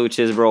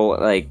sandwiches, bro,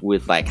 like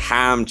with like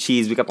ham,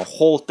 cheese. We got the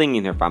whole thing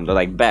in here, fam." They're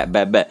like, "Bet,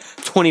 bet, bet.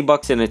 20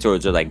 bucks in it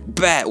towards." They're like,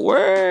 "Bet,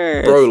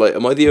 word." Bro, like,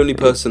 am I the only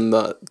person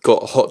that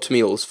got hot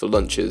meals for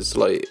lunches?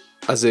 Like,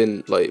 as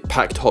in, like,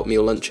 packed hot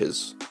meal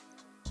lunches?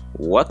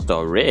 What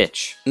the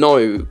rich?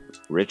 No,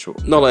 Ritual.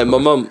 no, like, my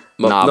mum.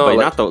 Nah, No, but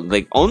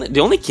like, not the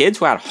only kids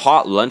who had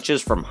hot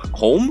lunches from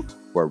home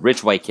were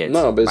rich white kids.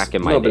 no, but back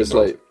in my day, it's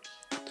bro. like,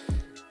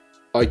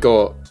 I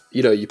got,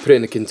 you put it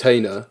in a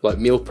container, like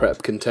meal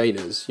prep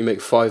containers. You make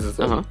 5 of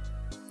them. Uh-huh.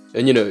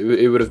 And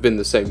it would have been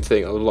the same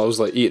thing. I was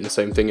like eating the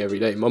same thing every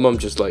day. My mum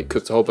just like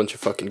cooked a whole bunch of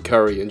fucking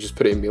curry and just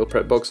put it in meal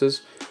prep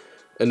boxes.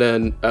 And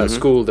then at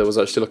school there was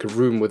actually like a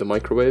room with a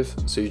microwave,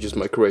 so you just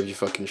microwave your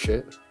fucking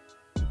shit.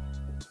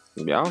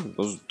 Yeah,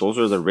 those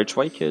are the rich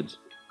white kids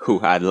who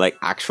had like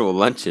actual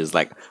lunches,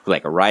 like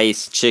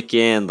rice,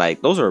 chicken.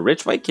 Like those are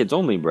rich white kids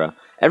only, bro.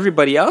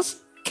 Everybody else,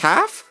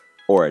 calf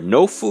or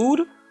no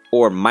food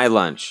or my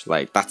lunch.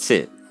 Like that's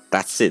it.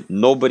 That's it.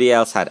 Nobody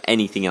else had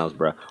anything else,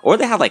 bro. Or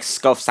they had like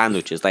scuffed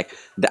sandwiches. Like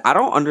I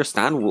don't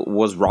understand what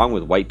was wrong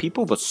with white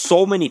people, but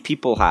so many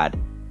people had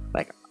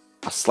like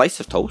a slice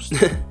of toast,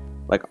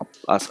 like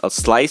a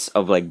slice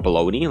of like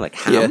bologna, like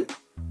ham,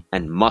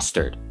 and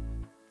mustard,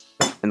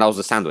 and that was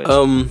the sandwich.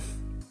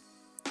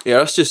 Yeah,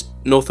 that's just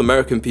North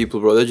American people,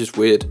 bro. They're just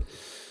weird.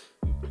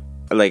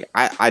 Like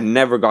I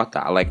never got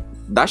that. Like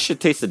that shit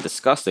tasted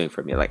disgusting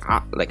for me.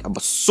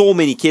 But so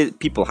many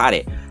people had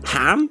it.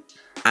 Ham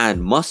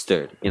and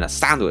mustard in a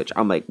sandwich.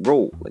 I'm like,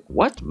 bro, like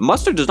what?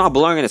 Mustard does not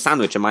belong in a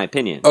sandwich, in my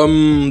opinion.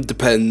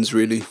 Depends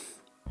really.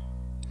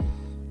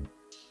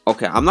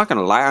 Okay, I'm not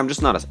gonna lie. I'm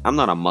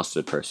not a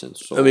mustard person.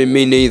 So I mean,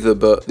 me neither.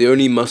 But the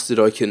only mustard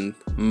I can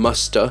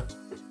muster,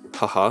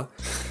 haha,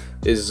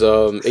 is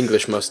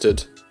English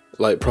mustard.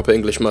 Like proper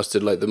English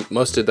mustard. Like the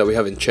mustard that we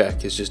have in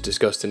Czech is just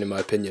disgusting in my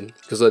opinion.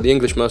 Because like the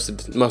English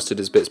mustard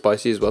is a bit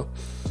spicy as well.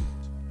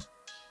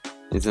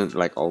 Isn't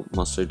like all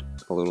mustard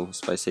a little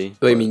spicy?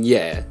 I mean,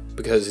 yeah,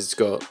 because it's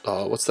got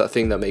what's that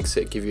thing that makes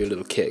it give you a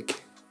little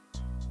kick?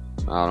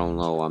 I don't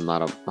know. I'm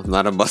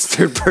not a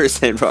mustard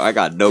person, bro. I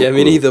got no. Yeah, clue.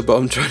 me neither. But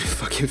I'm trying to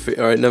fucking fit.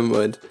 All right, never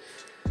mind.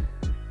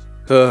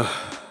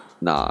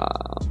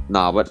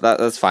 Nah, but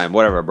that's fine.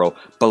 Whatever, bro.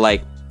 But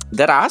like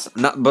that ass.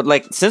 Not, but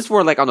like since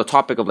we're like on the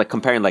topic of like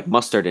comparing like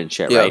mustard and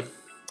shit, right?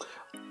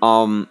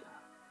 I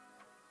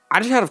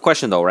just had a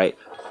question though, right?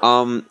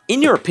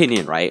 In your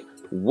opinion, right?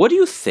 What do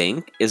you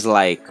think is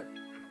like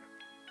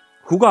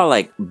who got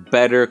like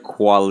better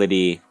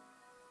quality?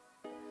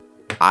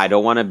 I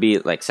don't want to be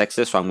like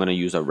sexist, so I'm gonna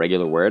use a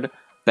regular word.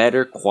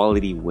 Better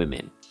quality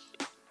women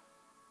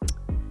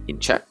in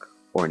Czech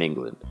or in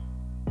England?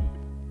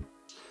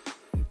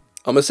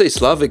 I'm gonna say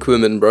Slavic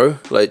women, bro.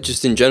 Like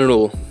just in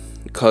general,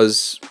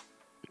 because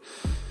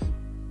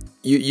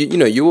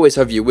you always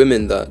have your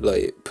women that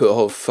like put a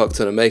whole fuck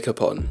ton of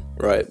makeup on,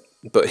 right?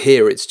 But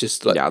here it's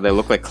just like they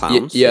look like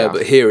clowns. Yeah,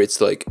 but here it's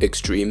like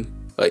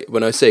extreme. Like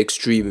when I say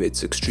extreme,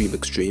 it's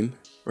extreme,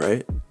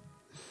 right?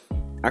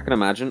 I can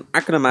imagine.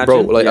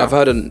 Bro, like I've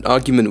had an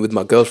argument with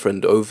my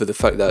girlfriend over the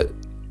fact that,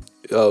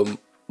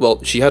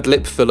 well, she had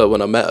lip filler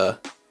when I met her,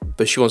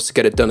 but she wants to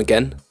get it done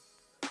again,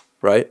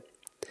 right?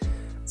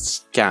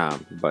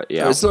 Scam, but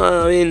yeah. It's not.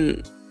 I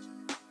mean,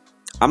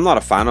 I'm not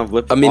a fan of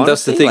lip. I mean, honestly,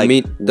 that's the thing.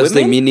 like, That's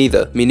the thing.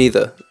 Me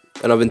neither.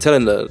 And I've been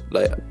telling her,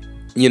 like,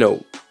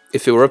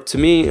 if it were up to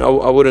me, I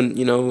wouldn't,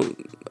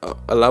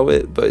 allow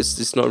it. But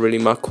it's not really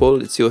my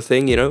call. It's your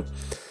thing,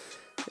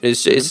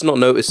 It's not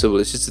noticeable.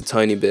 It's just a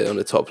tiny bit on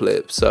the top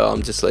lip. So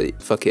I'm just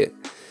like, fuck it.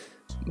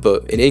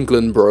 But in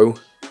England, bro,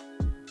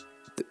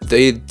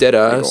 they dead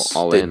ass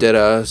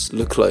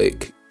look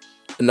like.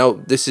 Now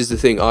this is the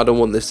thing. I don't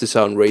want this to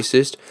sound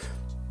racist,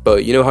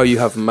 but you know how you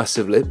have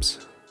massive lips.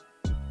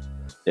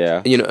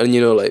 Yeah.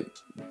 Like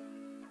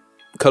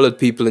colored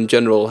people in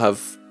general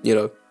have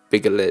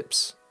bigger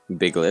lips.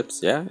 Big lips.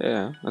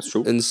 Yeah, that's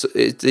true. And so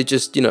they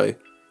just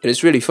and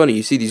it's really funny.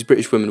 You see these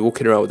British women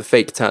walking around with a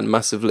fake tan,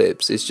 massive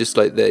lips. It's just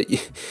like they're,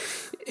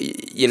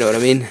 you know what I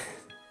mean?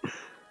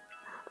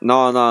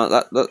 No,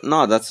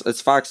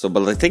 it's facts though.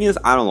 But the thing is,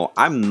 I don't know.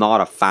 I'm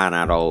not a fan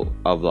at all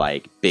of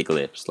like big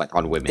lips, like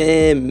on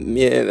women.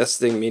 Yeah, that's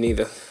the thing. Me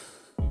neither.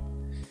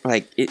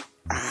 Like it,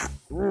 I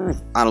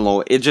don't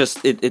know.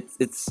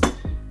 It's.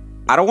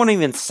 I don't want to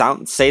even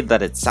say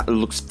that it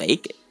looks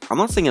fake. I'm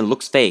not saying it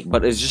looks fake,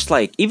 but it's just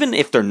like even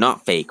if they're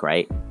not fake,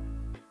 right?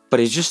 But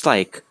it's just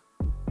like.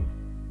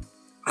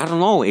 I don't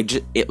know.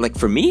 It like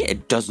for me,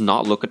 it does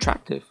not look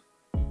attractive.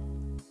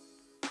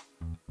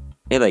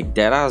 It like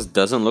deadass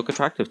doesn't look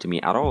attractive to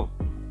me at all.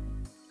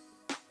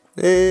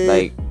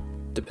 Like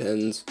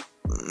depends.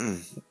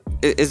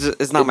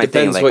 It's not my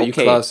thing. Depends like what okay, you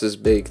class as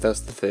big.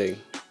 That's the thing.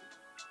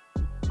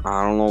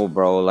 I don't know,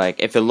 bro. Like,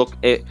 if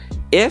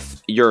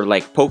your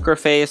like poker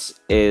face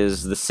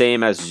is the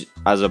same as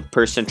a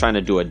person trying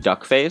to do a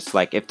duck face,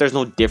 like if there's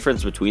no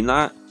difference between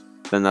that,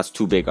 then that's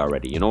too big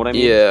already. You know what I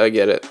mean? Yeah, I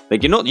get it.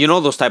 Like, you know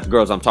those type of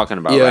girls I'm talking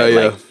about, Yeah, right? yeah.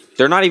 Like,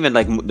 they're not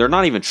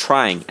even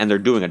trying, and they're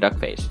doing a duck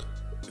face.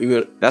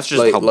 That's just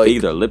like, how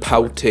big their lips are.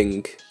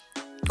 pouting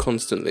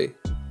constantly.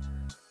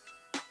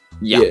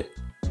 Yeah.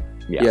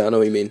 Yeah, I know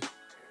what you mean.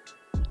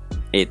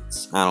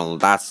 It's, I don't know,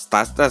 that's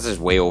just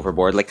way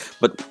overboard. Like,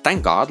 but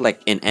thank God,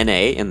 like in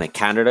NA and like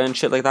Canada and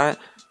shit like that,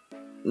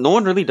 no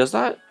one really does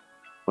that.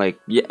 Like,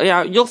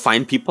 yeah, you'll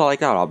find people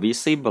like that,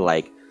 obviously, but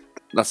like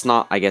that's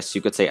not, I guess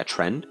you could say, a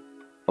trend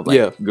of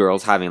like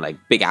girls having like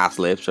big ass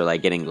lips or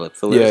like getting lip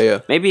fillers. Yeah.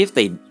 Maybe if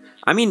they,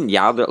 I mean,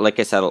 yeah, like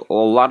I said, a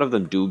lot of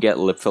them do get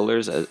lip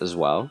fillers as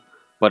well,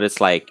 but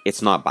it's like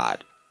it's not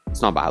bad.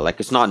 It's not bad. Like,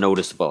 it's not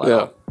noticeable at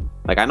all.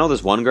 Like, I know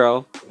this one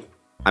girl,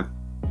 I'm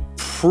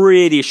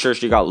pretty sure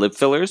she got lip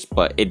fillers,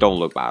 but it don't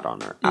look bad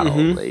on her at all.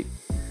 Like,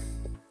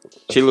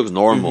 she looks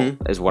normal,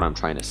 is what I'm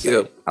trying to say.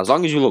 Yeah. As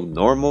long as you look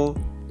normal,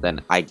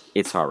 then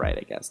it's all right,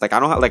 I guess. Like, I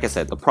don't have, like I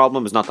said, the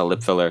problem is not the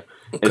lip filler.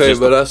 It's Okay,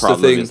 just but that's the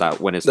problem thing. is that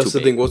when it's That's too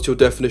the big. thing. What's your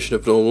definition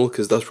of normal?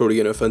 Because that's probably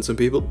going to offend some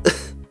people.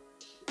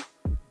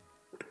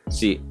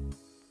 See,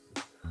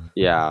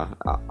 yeah,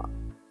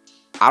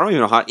 I don't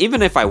even know how.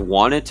 Even if I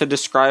wanted to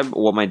describe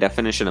what my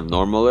definition of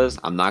normal is,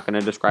 I'm not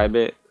gonna describe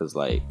it because,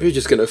 like, You're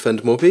just going to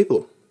offend more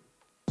people.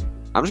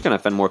 I'm just gonna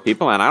offend more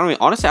people, and I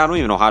don't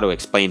even know how to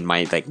explain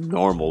my like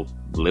normal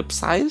lip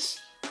size.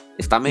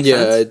 If that makes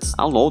sense.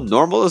 I don't know.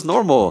 Normal is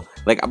normal.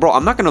 Like, bro,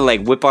 I'm not gonna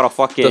like whip out a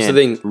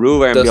fucking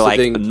ruler and be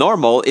like,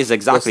 normal is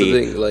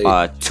exactly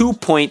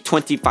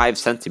 2.25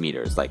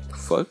 centimeters. Like,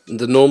 fuck.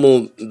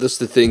 That's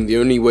the thing. The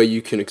only way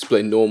you can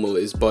explain normal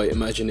is by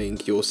imagining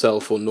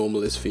yourself what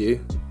normal is for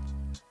you.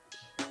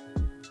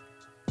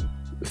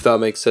 If that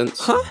makes sense.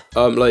 Huh?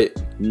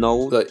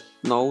 No,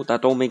 that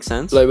don't make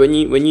sense. Like when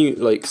you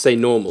like say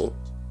normal,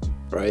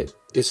 right?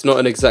 It's not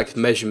an exact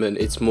measurement.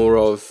 It's more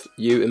of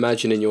you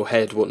imagine in your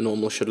head what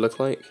normal should look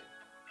like.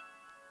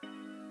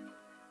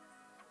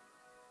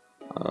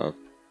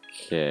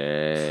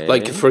 Okay.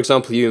 Like, for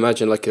example, you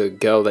imagine like a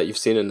girl that you've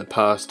seen in the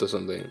past or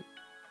something.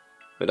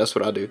 But that's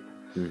what I do.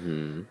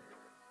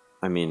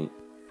 I mean,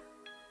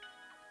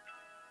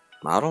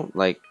 I don't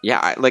like.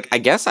 Yeah, I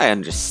guess I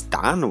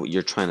understand what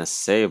you're trying to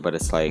say, but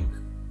it's like.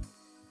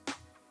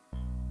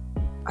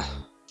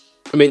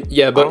 I mean,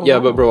 but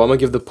bro, I'm gonna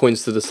give the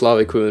points to the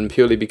Slavic women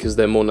purely because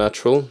they're more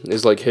natural.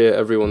 It's like here,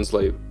 everyone's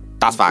like.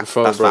 That's facts.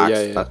 That's bro, facts.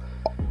 Yeah.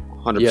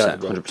 100%.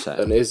 100%.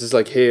 And it's just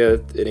like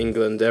here in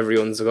England,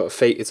 everyone's got a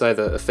fake. It's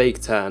either a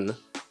fake tan,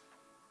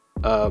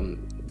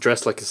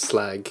 dressed like a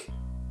slag,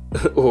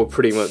 or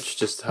pretty much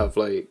just have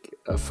like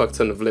a fuck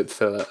ton of lip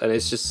filler, and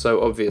it's just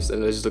so obvious,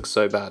 and it just looks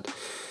so bad.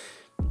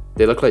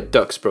 They look like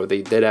ducks, bro.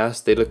 They dead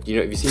ass. They look. Have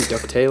you seen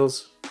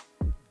DuckTales?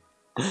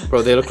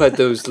 Bro, they look like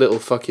those little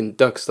fucking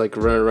ducks, like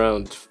running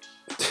around.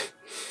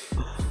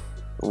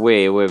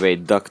 Wait.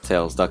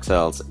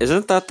 DuckTales.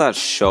 Isn't that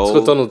show? It's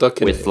got Donald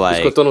Duck in it. Like...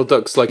 It's got Donald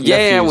Duck's like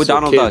nephews with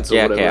Donald or kids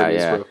Duck. Or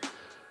Yeah. bro.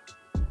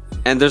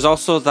 And there's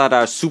also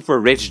that super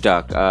rich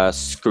duck,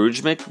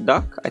 Scrooge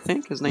McDuck, I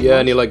think his name. Yeah, was.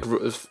 and he like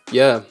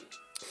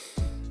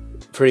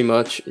pretty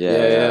much.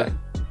 Yeah.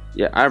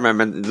 Yeah, I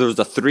remember. There was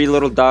the three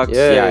little ducks.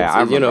 Yeah,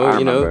 I remember.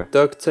 You know,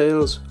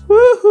 DuckTales.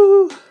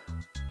 Woohoo!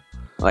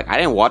 Like, I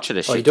didn't watch it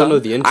a shit. You don't know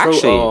the intro?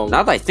 Actually,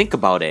 now that I think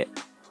about it,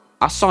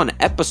 I saw an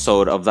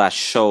episode of that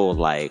show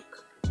like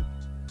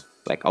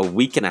a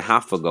week and a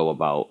half ago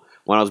about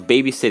when I was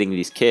babysitting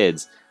these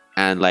kids,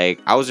 and like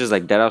I was just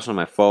like dead ass on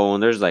my phone.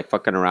 They're just like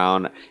fucking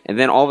around, and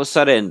then all of a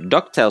sudden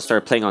DuckTales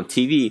started playing on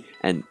TV,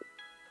 and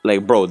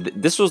like, bro,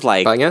 this was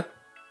like banger,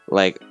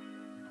 like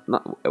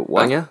not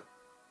what? Banger.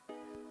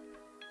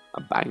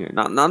 A banger,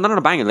 not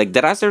a banger. Like,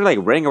 dead ass, they're like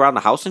running around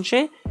the house and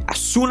shit. As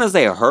soon as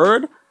they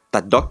heard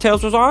that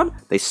DuckTales was on,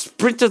 they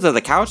sprinted to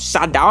the couch,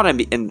 sat down,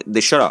 and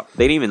they shut up.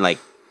 They didn't even like.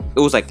 It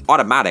was like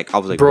automatic. I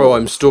was like, bro,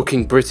 I'm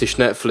stalking British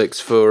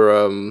Netflix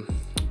for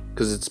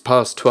because it's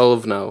past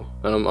 12 now,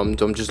 and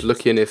I'm just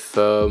looking if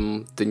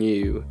the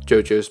new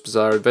JoJo's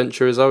Bizarre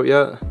Adventure is out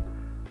yet.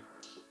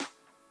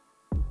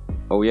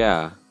 Oh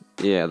yeah,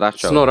 that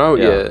show. It's not out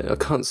yet. I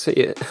can't see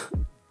it.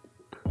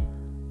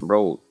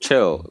 Bro,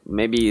 chill.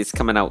 Maybe it's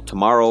coming out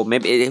tomorrow.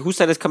 Maybe who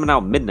said it's coming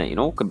out midnight? You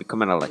know, could be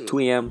coming out like 2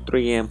 a.m.,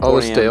 3 a.m., 4 a.m.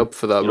 I'll stay up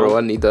for that, bro. know?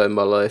 I need that in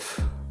my life.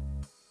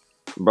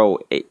 Bro,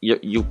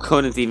 you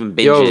couldn't even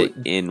binge it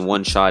in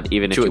one shot,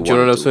 even if you wanted to. Do you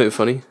want to know something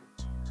funny?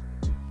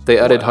 They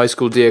added High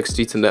School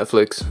DxD to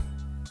Netflix.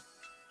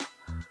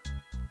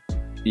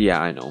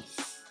 Yeah, I know.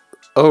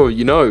 Oh,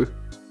 you know.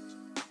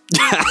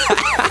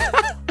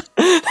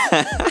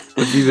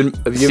 Have you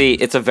See,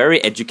 it's a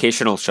very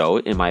educational show,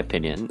 in my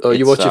opinion. Oh,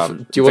 you watch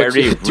it? Do you watch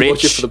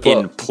it for the plot?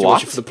 In plot. Do you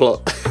watch it for the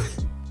plot?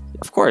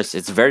 Of course,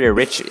 it's very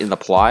rich in the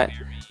plot,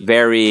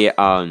 very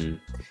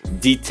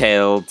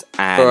detailed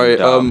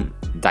and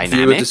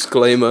dynamic. Viewer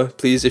disclaimer: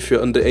 please, if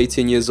you're under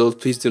 18 years old,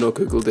 please do not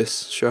Google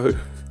this show.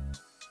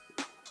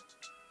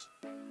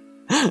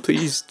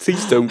 please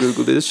don't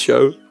Google this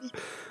show.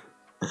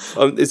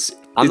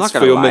 I'm It's not for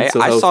gonna your lie.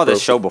 mental I health, saw this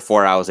bro. show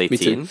before I was Me too.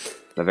 18,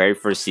 the very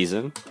first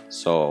season.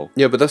 So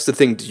Yeah, but that's the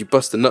thing. Did you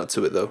bust a nut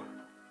to it though?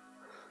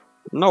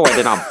 no, I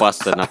did not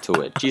bust a nut to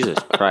it. Jesus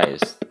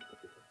Christ!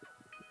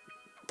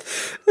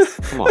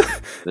 Come on,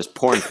 there's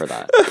porn for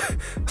that.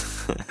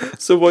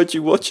 So why'd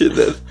you watch it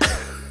then?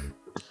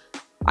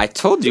 I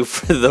told you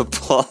for the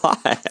plot.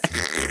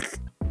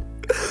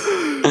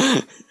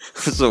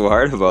 What's so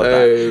hard about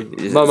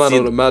that? My man See,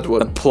 on a mad the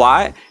one.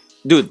 plot,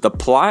 dude. The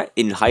plot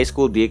in High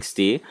School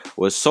DxD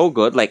was so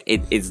good. Like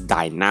it's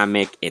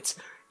dynamic. It's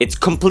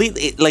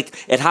completely like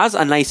it has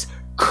a nice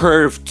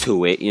curve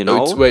to it. You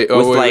know. Wait,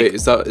 With, wait.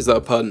 Is that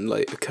a pun?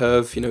 Like a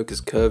curve? You know,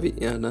 because curvy.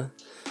 Yeah, no.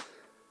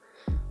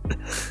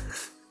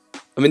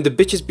 I mean, the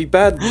bitches be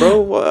bad, bro.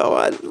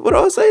 What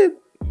I was saying?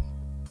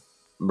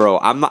 Bro,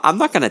 I'm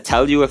not gonna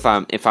tell you if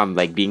I'm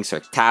like being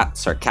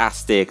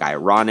sarcastic,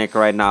 ironic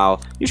right now.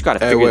 You just gotta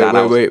figure that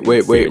out.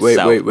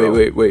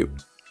 Wait.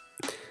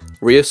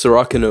 Rias or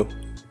Akino?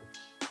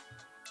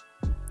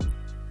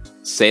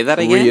 Say that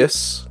again.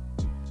 Rias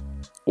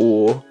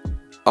or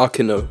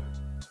Akino?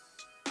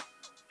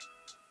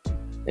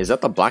 Is that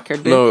the black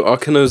haired bitch? No,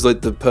 Akino's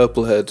like the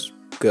purple haired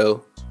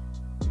girl.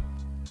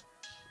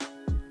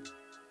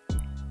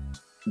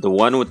 The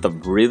one with the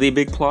really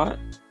big plot?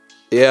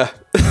 Yeah.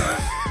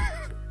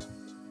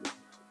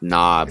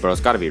 Nah, bro,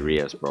 it's gotta be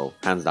Rias, bro.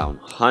 Hands down.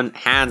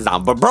 Hands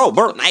down. But bro,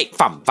 hey,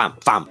 fam.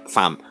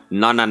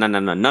 No.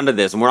 None of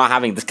this. We're not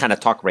having this kind of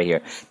talk right here.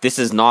 This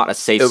is not a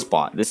safe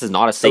spot. This is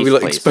not a safe we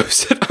like place.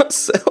 exposing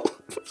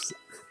ourselves?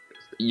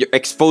 You're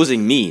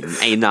exposing me.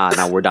 Hey,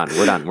 nah, we're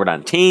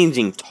done.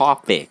 Changing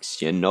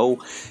topics, you know.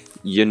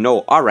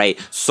 All right,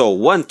 so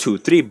 1, 2,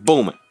 3,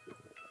 boom.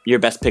 Your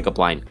best pickup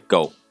line,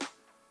 go.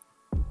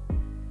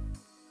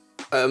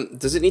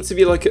 Does it need to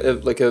be like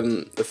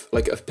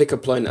a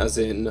pickup line, as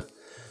in,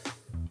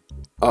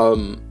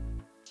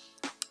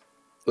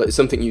 like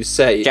something you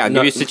say? Yeah, I'll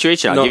give you a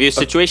situation. I'll give you a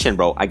situation,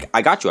 bro.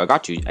 I got you.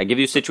 I give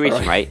you a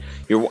situation, right?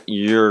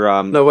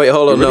 You're No, wait,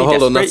 hold on, really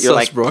hold on. desperate. That's You're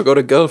sus, bro. I got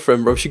a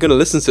girlfriend, bro. She gonna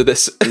listen to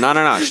this. No.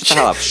 Shut the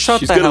hell up. Shut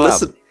She's the gonna hell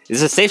listen. up. This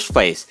is a safe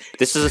place.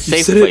 This is a You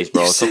safe said place, it-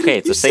 bro. you It's said- okay.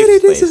 It's you a said safe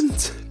it place.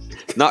 isn't.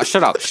 No,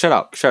 shut up.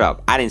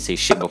 I didn't say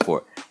shit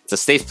before. It's a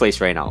safe place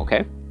right now,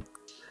 okay?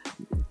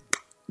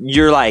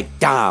 You're like,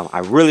 damn, I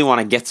really want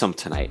to get some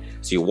tonight.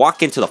 So you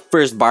walk into the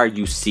first bar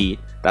you see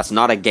that's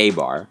not a gay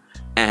bar,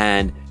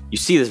 and you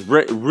see this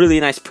really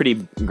nice, pretty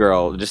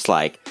girl just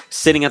like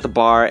sitting at the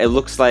bar. It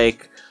looks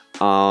like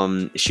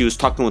she was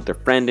talking with her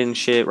friend and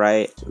shit,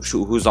 right?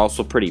 Who's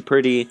also pretty,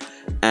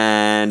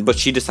 but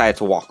she decided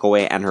to walk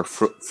away, and her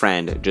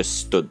friend just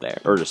stood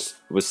there, or just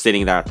was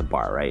sitting there at the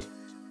bar, right?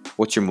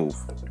 What's your move?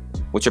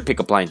 What's your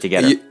pickup line to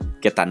get her?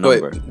 Get that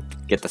number.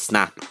 Get the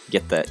snap.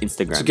 Get the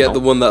Instagram. To get the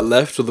one that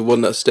left or the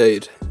one that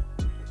stayed?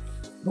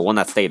 The one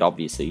that stayed,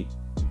 obviously.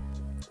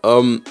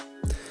 I'm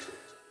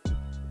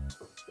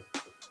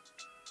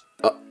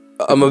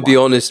gonna be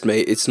honest,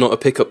 mate. It's not a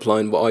pickup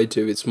line. What I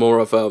do, it's more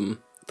of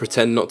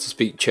pretend not to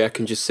speak Czech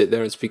and just sit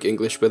there and speak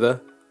English with her,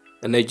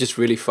 and they just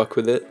really fuck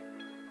with it.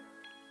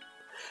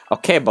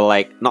 Okay, but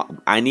like, no,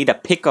 I need a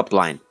pickup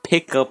line.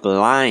 Pickup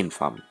line,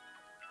 fam.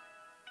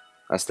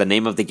 That's the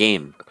name of the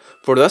game.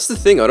 Bro, that's the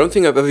thing. I don't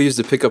think I've ever used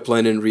a pickup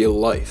line in real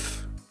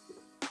life.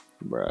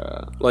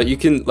 Bruh. Like, you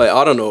can, like,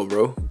 I don't know,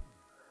 bro.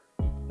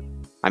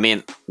 I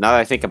mean, now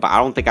that I think about it, I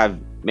don't think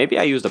maybe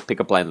I used a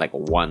pickup line like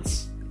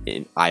once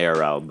in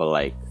IRL, but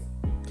like,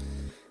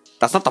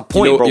 that's not the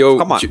point, bro.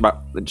 Come on, bro.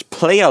 Just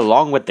play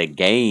along with the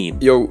game.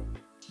 Yo,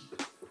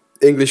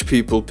 English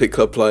people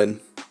pickup line.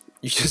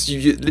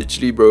 You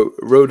literally, bro,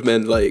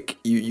 roadmen, like,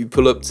 you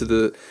pull up to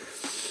the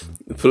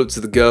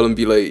girl and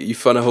be like, you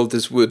finna hold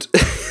this wood.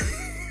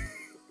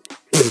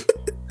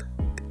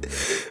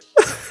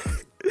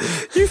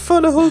 You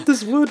finna hold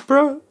this wood,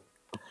 bro.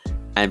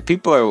 And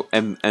people are,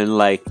 and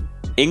like,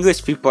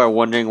 English people are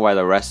wondering why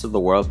the rest of the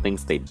world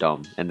thinks they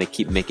dumb, and they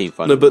keep making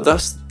fun of them. No, but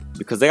that's...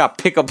 Because they got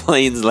pickup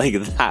lines like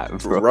that,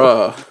 bro.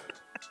 Bruh.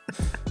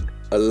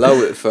 Allow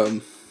it,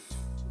 fam.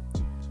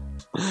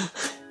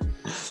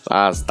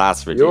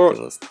 That's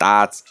ridiculous.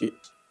 That's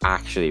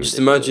actually ridiculous. Just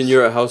imagine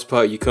you're at a house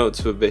party, you come up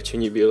to a bitch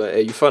and you be like,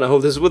 hey, you finna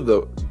hold this wood,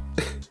 though?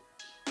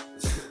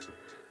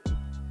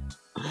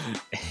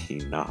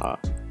 Nah.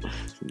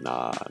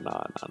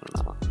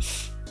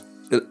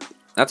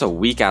 That's a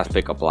weak ass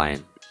pickup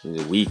line.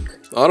 It's weak.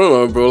 I don't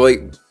know, bro.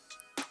 Like,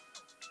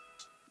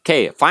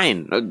 okay,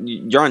 fine.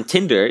 You're on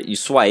Tinder. You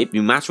swipe.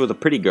 You match with a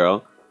pretty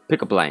girl.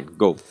 Pickup line.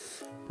 Go.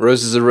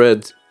 roses are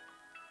red,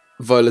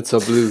 violets are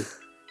blue.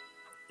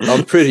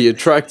 I'm pretty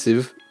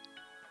attractive,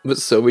 but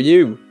so are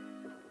you.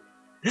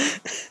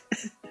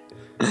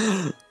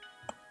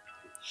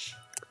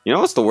 You know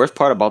what's the worst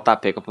part about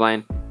that pickup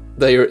line?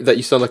 That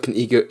you sound like an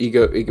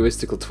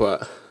egoistical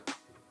twat.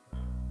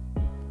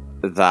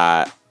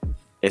 That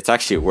it's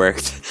actually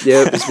worked.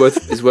 Yeah,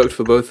 it's worked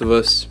for both of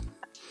us.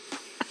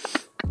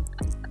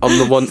 I'm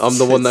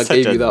the one that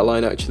gave you that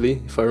line, actually,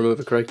 if I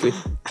remember correctly.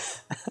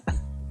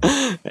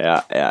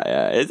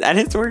 yeah. And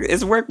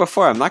it's worked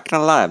before. I'm not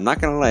gonna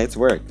lie. It's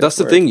worked. That's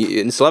the worked. thing.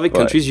 In Slavic But-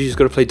 countries, you just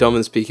got to play dumb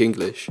and speak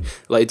English.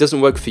 Like, it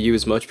doesn't work for you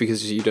as much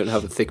because you don't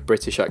have a thick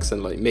British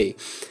accent like me.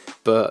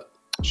 But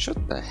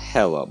Shut the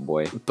hell up,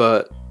 boy.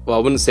 well, I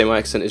wouldn't say my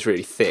accent is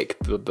really thick,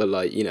 but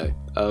like, you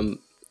know,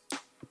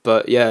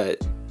 but yeah,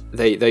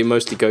 they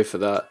mostly go for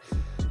that.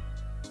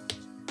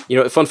 You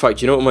know, fun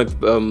fact. You know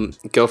what my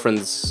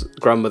girlfriend's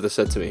grandmother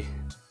said to me?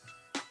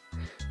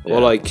 Yeah,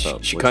 Or like what's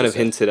up? she What'd kind she of say?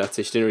 hinted at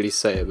it. She didn't really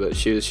say it, but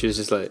she was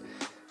just like,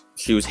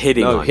 She was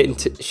hitting no, on you.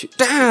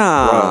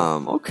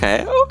 Damn.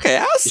 Okay.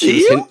 I see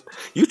was you. hint-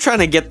 You trying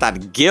to get that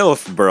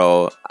gilf,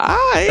 bro?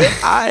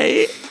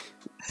 I.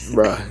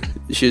 bruh.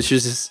 She was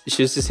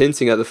just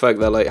hinting at the fact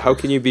that, like, how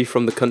can you be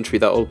from the country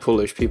that all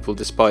Polish people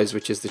despise,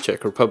 which is the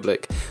Czech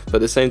Republic, but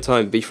at the same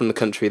time be from the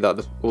country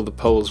that all the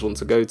Poles want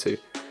to go to,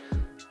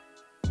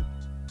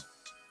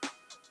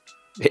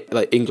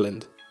 like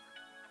England.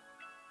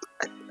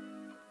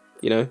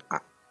 You know,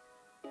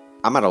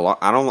 I'm at a lot.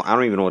 I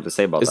don't even know what to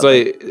say about it's that.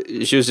 like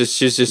she's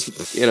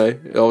just you know,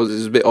 it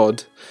was a bit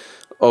odd.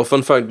 Oh,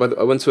 fun fact!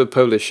 I went to a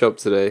Polish shop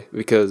today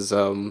because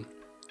it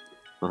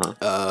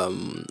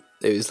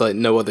was like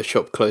no other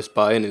shop close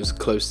by, and it was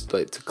close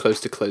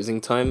to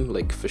closing time,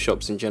 like for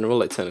shops in general,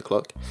 like 10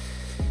 o'clock.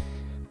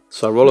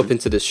 So I roll up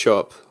into this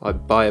shop, I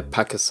buy a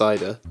pack of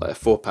cider, like a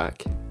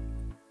 4-pack.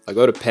 I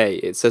go to pay,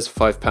 it says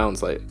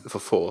 £5 like for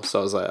 4, so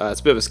I was like, it's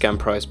a bit of a scam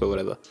price, but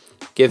whatever.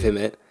 Give him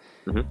it.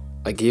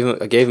 I gave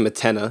him a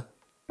tenner,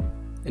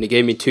 and he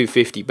gave me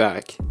 $2.50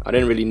 back. I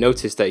didn't really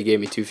notice that he gave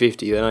me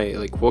 $2.50. Then I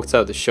like walked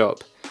out of the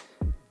shop,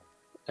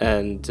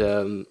 and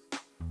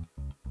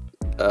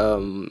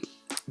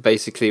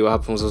basically what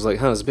happened was I was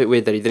like, it's a bit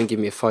weird that he didn't give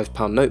me a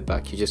 £5 note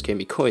back. He just gave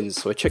me coins.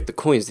 So I checked the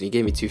coins, and he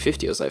gave me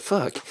 $2.50. I was like,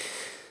 fuck.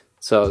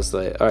 So I was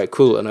like, all right,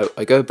 cool. And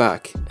I go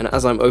back, and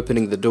as I'm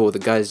opening the door, the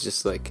guy's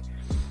just like,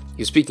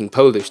 he was speaking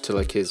Polish to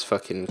like his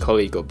fucking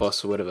colleague or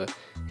boss or whatever.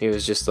 He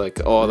was just like,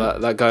 oh,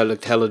 that guy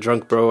looked hella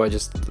drunk, bro. I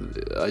just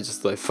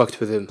like fucked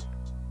with him.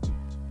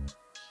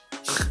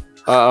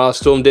 I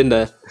stormed in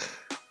there,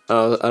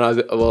 and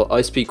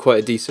I speak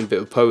quite a decent bit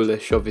of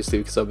Polish, obviously,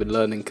 because I've been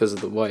learning because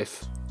of the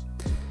wife.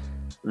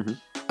 And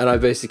I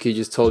basically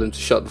just told him to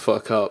shut the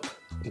fuck up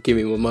and give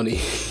me more money.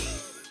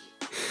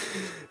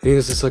 And he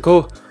was just like,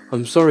 oh,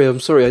 I'm sorry, I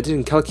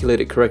didn't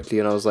calculate it correctly.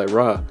 And I was like,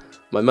 rah,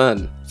 my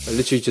man, I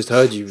literally just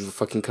heard you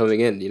fucking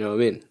coming in, you know what I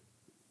mean?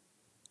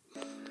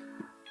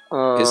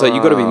 It's like,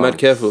 you gotta be mad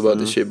careful about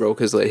this shit, bro,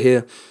 because like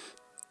here,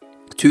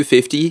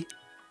 $2.50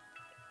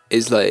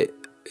 is like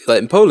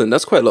in Poland,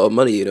 that's quite a lot of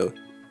money, you know?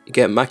 You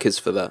get Macca's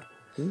for that.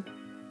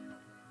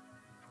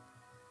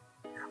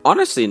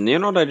 Honestly, you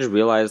know what I just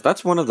realized?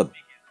 That's one of the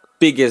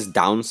biggest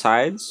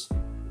downsides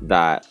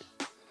that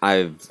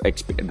I've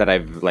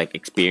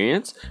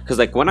experienced. Because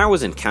like when I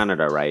was in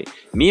Canada, right,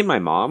 me and my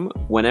mom,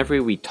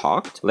 whenever we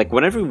talked, like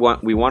whenever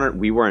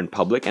we were in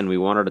public and we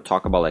wanted to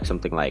talk about like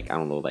something like, I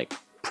don't know, like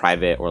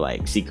private or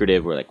like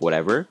secretive or like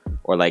whatever,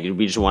 or like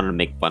we just wanted to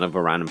make fun of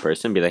a random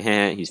person, be like,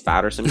 hey, he's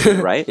fat or something,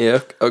 right? Yeah,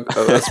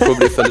 that's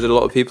probably offended a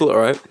lot of people,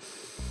 alright.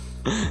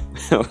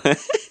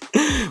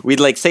 We'd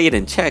like say it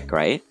in Czech,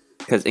 right?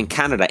 Because in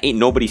Canada, ain't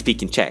nobody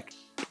speaking Czech.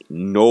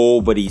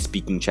 Nobody's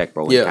speaking Czech,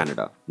 bro, in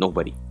Canada.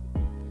 Nobody.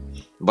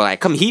 But I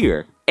come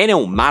here, it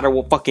don't matter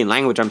what fucking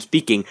language I'm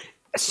speaking,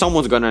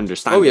 someone's gonna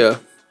understand. Oh, yeah.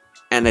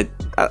 And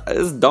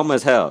it's dumb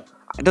as hell.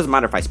 It doesn't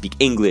matter if I speak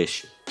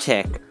English,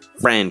 Czech,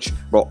 French,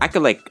 bro. I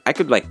could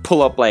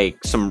pull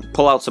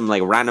out some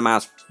like random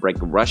ass like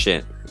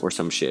Russian or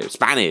some shit,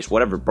 Spanish,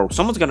 whatever, bro.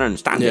 Someone's gonna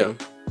understand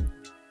it.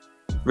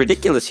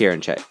 Ridiculous here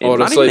in Czech. Oh,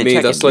 that's Not like even in me.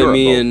 Czech, That's in like Europe,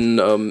 me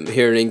bro. in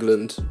here in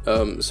England.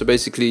 So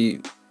basically,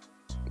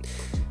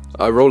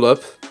 I roll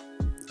up,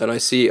 and I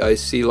see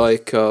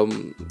like a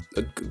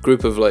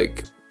group of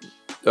like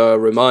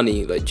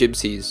Romani, like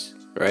gypsies,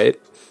 right?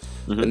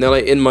 And they're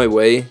like in my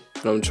way,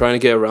 and I'm trying to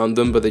get around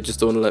them, but they just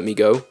don't want to let me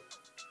go.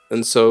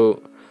 And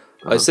so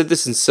I said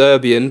this in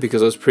Serbian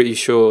because I was pretty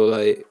sure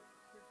like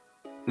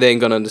they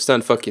ain't gonna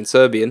understand fucking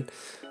Serbian.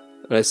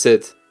 And I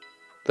said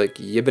like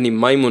jebeni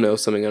majmune or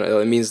something, and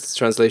it means the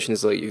translation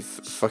is like you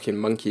fucking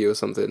monkey or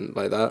something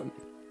like that.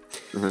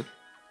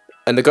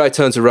 And the guy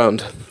turns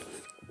around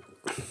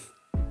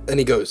and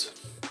he goes,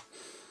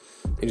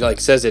 he like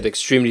says it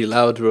extremely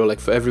loud, bro, like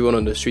for everyone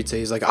on the street. So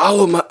he's like,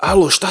 alo,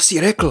 šta si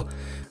rekl?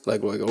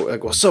 Like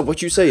what's up,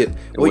 what you saying?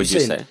 What you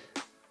saying? Say?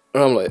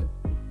 And I'm like,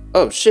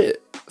 oh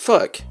shit,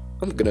 fuck,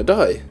 I'm gonna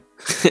die.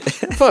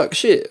 Fuck,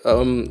 shit.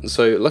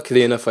 So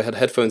luckily enough, I had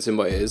headphones in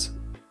my ears,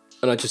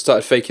 and I just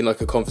started faking like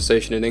a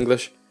conversation in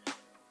English,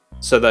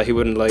 so that he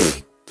wouldn't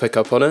like pick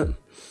up on it.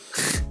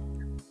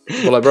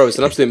 Well, like, bro, it's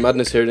an absolute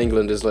madness here in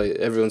England. Is like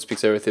everyone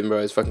speaks everything, bro.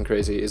 It's fucking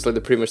crazy. It's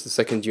like pretty much the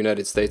second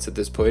United States at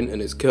this point,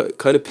 and it's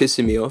kind of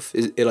pissing me off.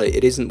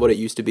 It isn't what it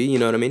used to be. You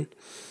know what I mean?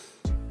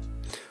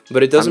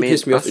 But it doesn't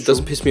piss me off. It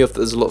doesn't piss me off that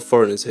there's a lot of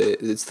foreigners here.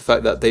 It's the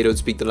fact that they don't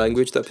speak the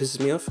language that pisses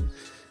me off.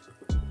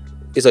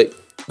 It's like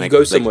you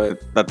go somewhere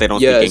that they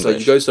don't yeah, speak it's English. like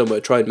you go somewhere,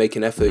 try and make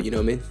an effort. You know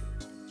what I mean?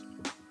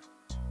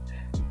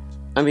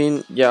 I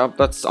mean, yeah,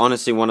 that's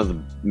honestly one of the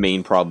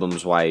main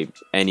problems why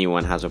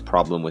anyone has a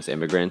problem with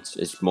immigrants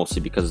is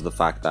mostly because of the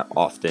fact that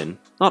often,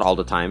 not all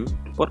the time,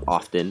 but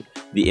often,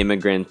 the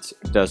immigrant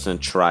doesn't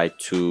try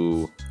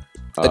to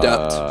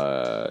Adapt.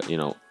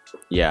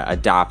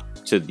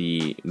 adapt to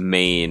the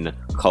main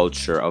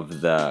culture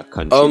of the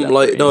country. That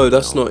Like, they're no, in,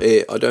 that's not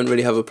it. I don't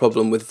really have a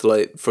problem with,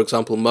 like, for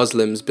example,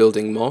 Muslims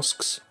building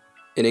mosques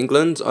in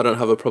England. I don't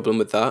have a problem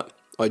with that.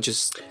 I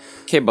just,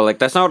 Okay, but like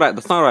that's not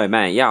what I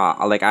meant. Yeah,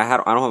 like I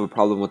don't have a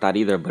problem with that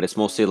either. But it's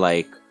mostly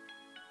like,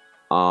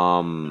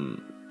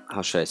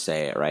 how should I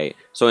say it, right?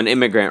 So an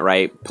immigrant,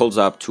 right, pulls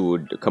up to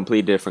a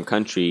completely different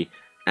country,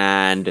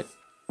 and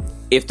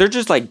if they're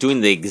just like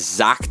doing the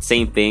exact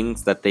same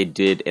things that they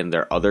did in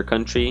their other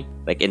country,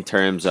 like in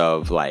terms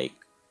of like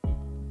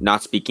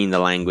not speaking the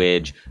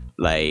language,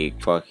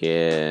 like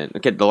fucking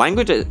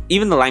okay,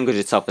 even the language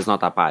itself is not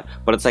that bad,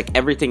 but it's like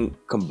everything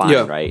combined,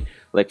 Yeah. right?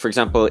 Like for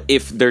example,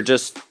 if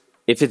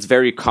it's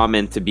very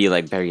common to be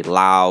like very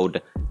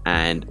loud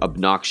and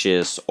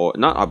obnoxious, or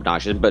not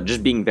obnoxious, but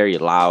just being very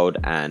loud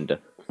and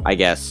I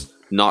guess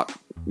not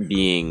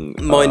being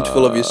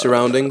mindful of your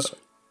surroundings.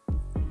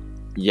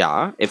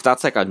 yeah, if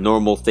that's like a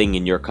normal thing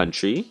in your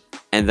country,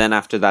 and then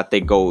after that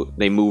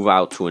they move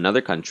out to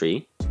another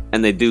country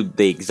and they do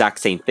the exact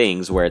same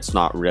things where it's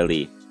not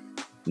really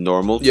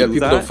normal to Yeah, do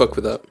people that, don't fuck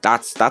with that.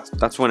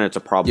 that's when it's a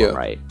problem, Yeah.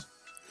 right?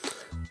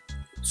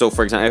 So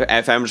for example,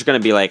 if I'm just gonna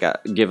be like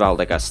give out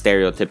like a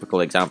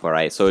stereotypical example,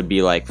 right? So it'd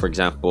be like, for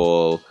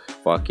example,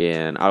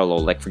 fucking I don't know,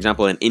 like for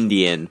example, an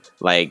Indian,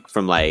 like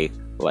from like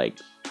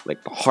the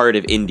heart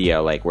of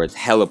India, like where it's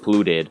hella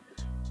polluted.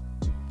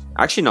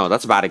 Actually, no,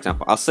 that's a bad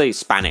example. I'll say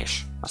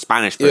Spanish. A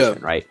Spanish person,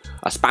 Yeah. right?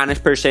 A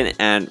Spanish person,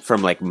 and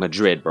from like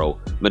Madrid, bro.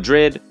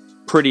 Madrid,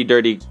 pretty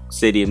dirty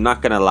city, I'm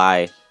not gonna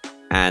lie.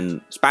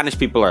 And Spanish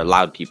people are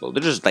loud people.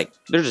 They're just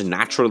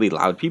naturally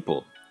loud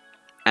people.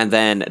 And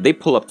then they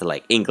pull up to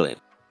like England.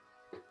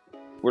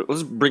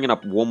 Let's bring it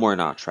up one more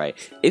notch, right?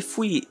 If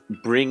we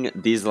bring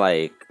these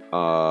like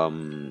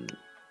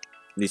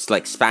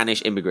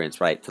Spanish immigrants,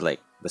 right, to like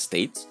the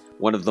States,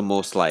 one of the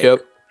most like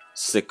Yep.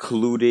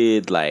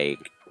 secluded, like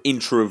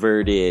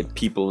introverted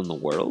people in the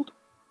world.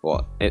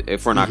 Well,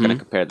 if we're not going to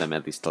compare them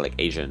at least to like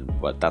Asian,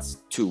 but that's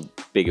too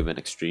big of an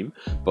extreme.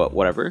 But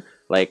whatever.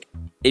 Like,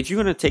 if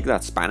you're going to take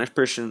that Spanish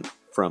person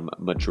from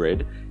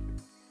Madrid,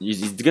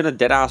 he's going to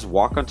dead ass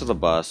walk onto the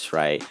bus,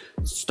 right?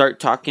 Start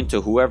talking to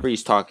whoever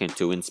he's talking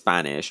to in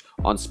Spanish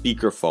on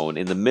speakerphone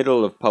in the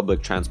middle of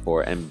public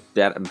transport, and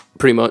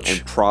Pretty much.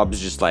 and probs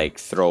just like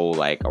throw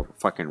like a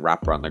fucking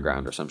rapper on the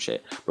ground or some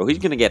shit. Bro, he's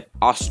going to get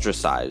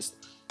ostracized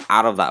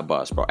out of that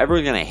bus, bro.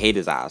 Everyone's gonna hate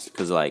his ass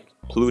because like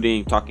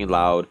polluting, talking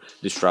loud,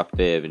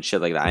 disruptive, and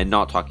shit like that, and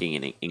not talking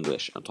in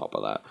English on top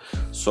of that.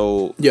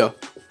 So Yeah.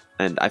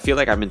 and I feel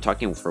like I've been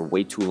talking for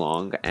way too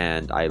long,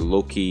 and I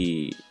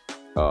low-key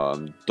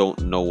don't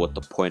know what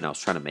the point I was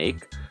trying to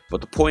make. But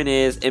the point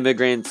is,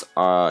 immigrants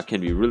can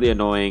be really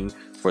annoying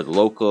for the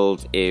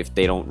locals if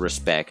they don't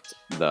respect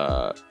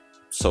the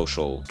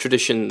social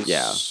Traditions.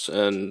 Yeah.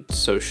 And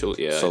social.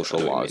 Yeah.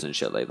 social I know what you laws mean. and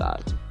shit like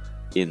that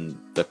in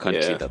the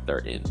country Yeah. that they're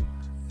in.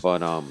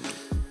 But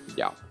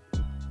yeah.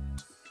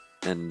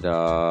 And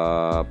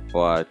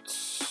but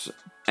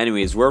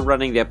anyways, we're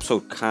running the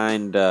episode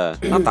kinda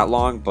not that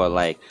long, but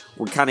like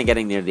we're kinda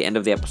getting near the end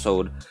of the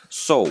episode.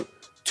 So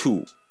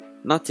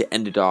not to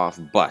end it off,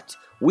 but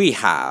we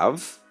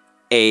have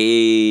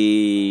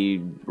a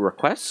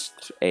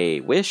request,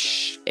 a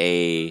wish,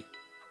 a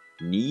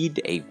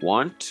need, a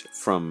want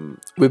from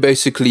We're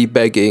basically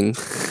begging.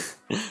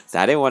 So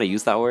I didn't want to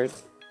use that word.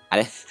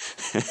 I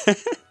didn't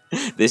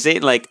this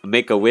ain't like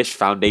Make-A-Wish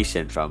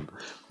Foundation from,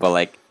 but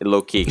like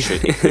low key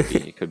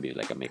it could be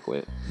like a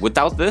Make-A-Wish.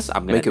 Without this,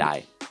 I'm gonna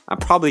die. I'm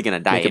probably gonna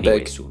die Make a anyway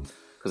beg. soon.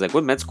 Cause like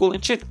with med school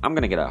and shit, I'm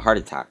gonna get a heart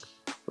attack.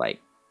 Like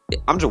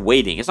I'm just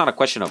waiting. It's not a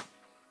question of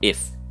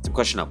if, it's a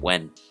question of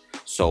when.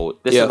 So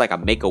this Yeah. is like a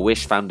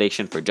Make-A-Wish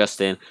Foundation for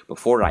Justin.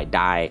 Before I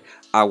die,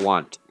 I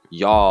want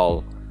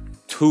y'all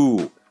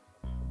to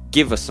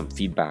give us some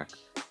feedback.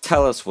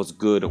 Tell us what's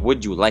good. What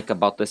would you like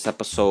about this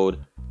episode?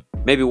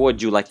 Maybe what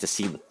would you like to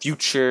see in the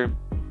future?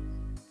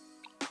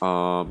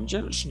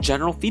 Just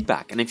general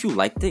feedback. And if you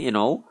liked it,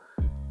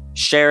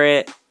 share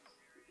it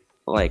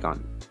like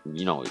on,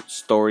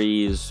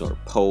 stories or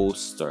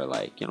posts, or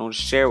like,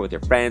 share with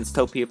your friends,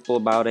 tell people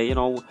about it,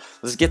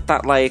 let's get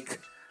that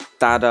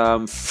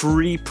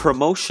free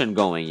promotion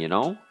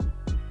going,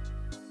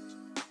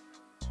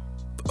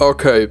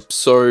 Okay,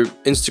 so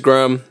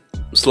Instagram,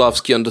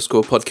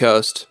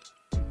 Slavsky_podcast,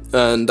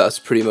 and that's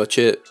pretty much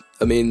it.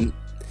 I mean,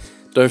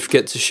 don't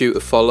forget to shoot a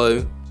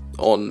follow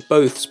on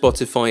both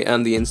Spotify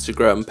and the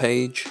Instagram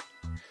page.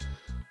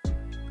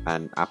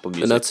 And Apple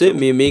Music. And that's too. it,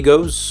 mi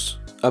amigos.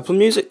 Apple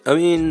Music, I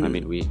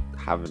mean, we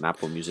have an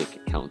Apple Music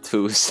account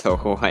too, so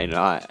why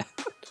not?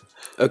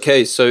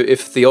 okay, so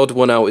if the odd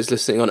one out is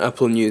listening on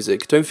Apple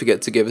Music, don't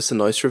forget to give us a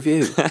nice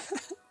review.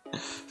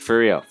 For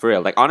real.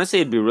 Like, honestly,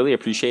 it'd be really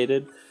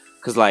appreciated.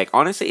 Because, like,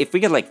 honestly, if we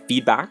get, like,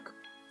 feedback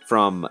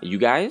from you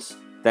guys,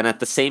 then at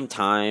the same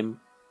time,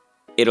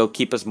 it'll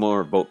keep us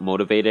more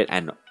motivated,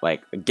 and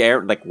like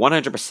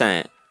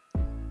 100%,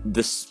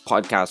 this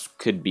podcast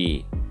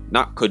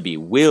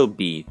will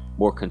be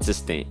more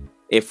consistent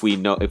if we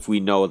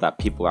know that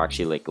people are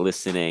actually like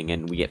listening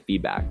and we get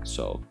feedback.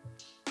 So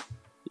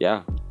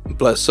yeah.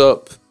 Bless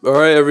up. All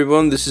right,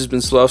 everyone. This has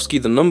been Slavsky,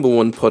 the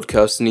 #1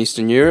 podcast in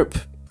Eastern Europe.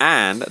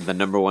 And the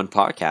 #1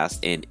 podcast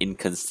in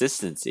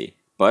inconsistency.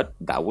 But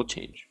that will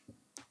change.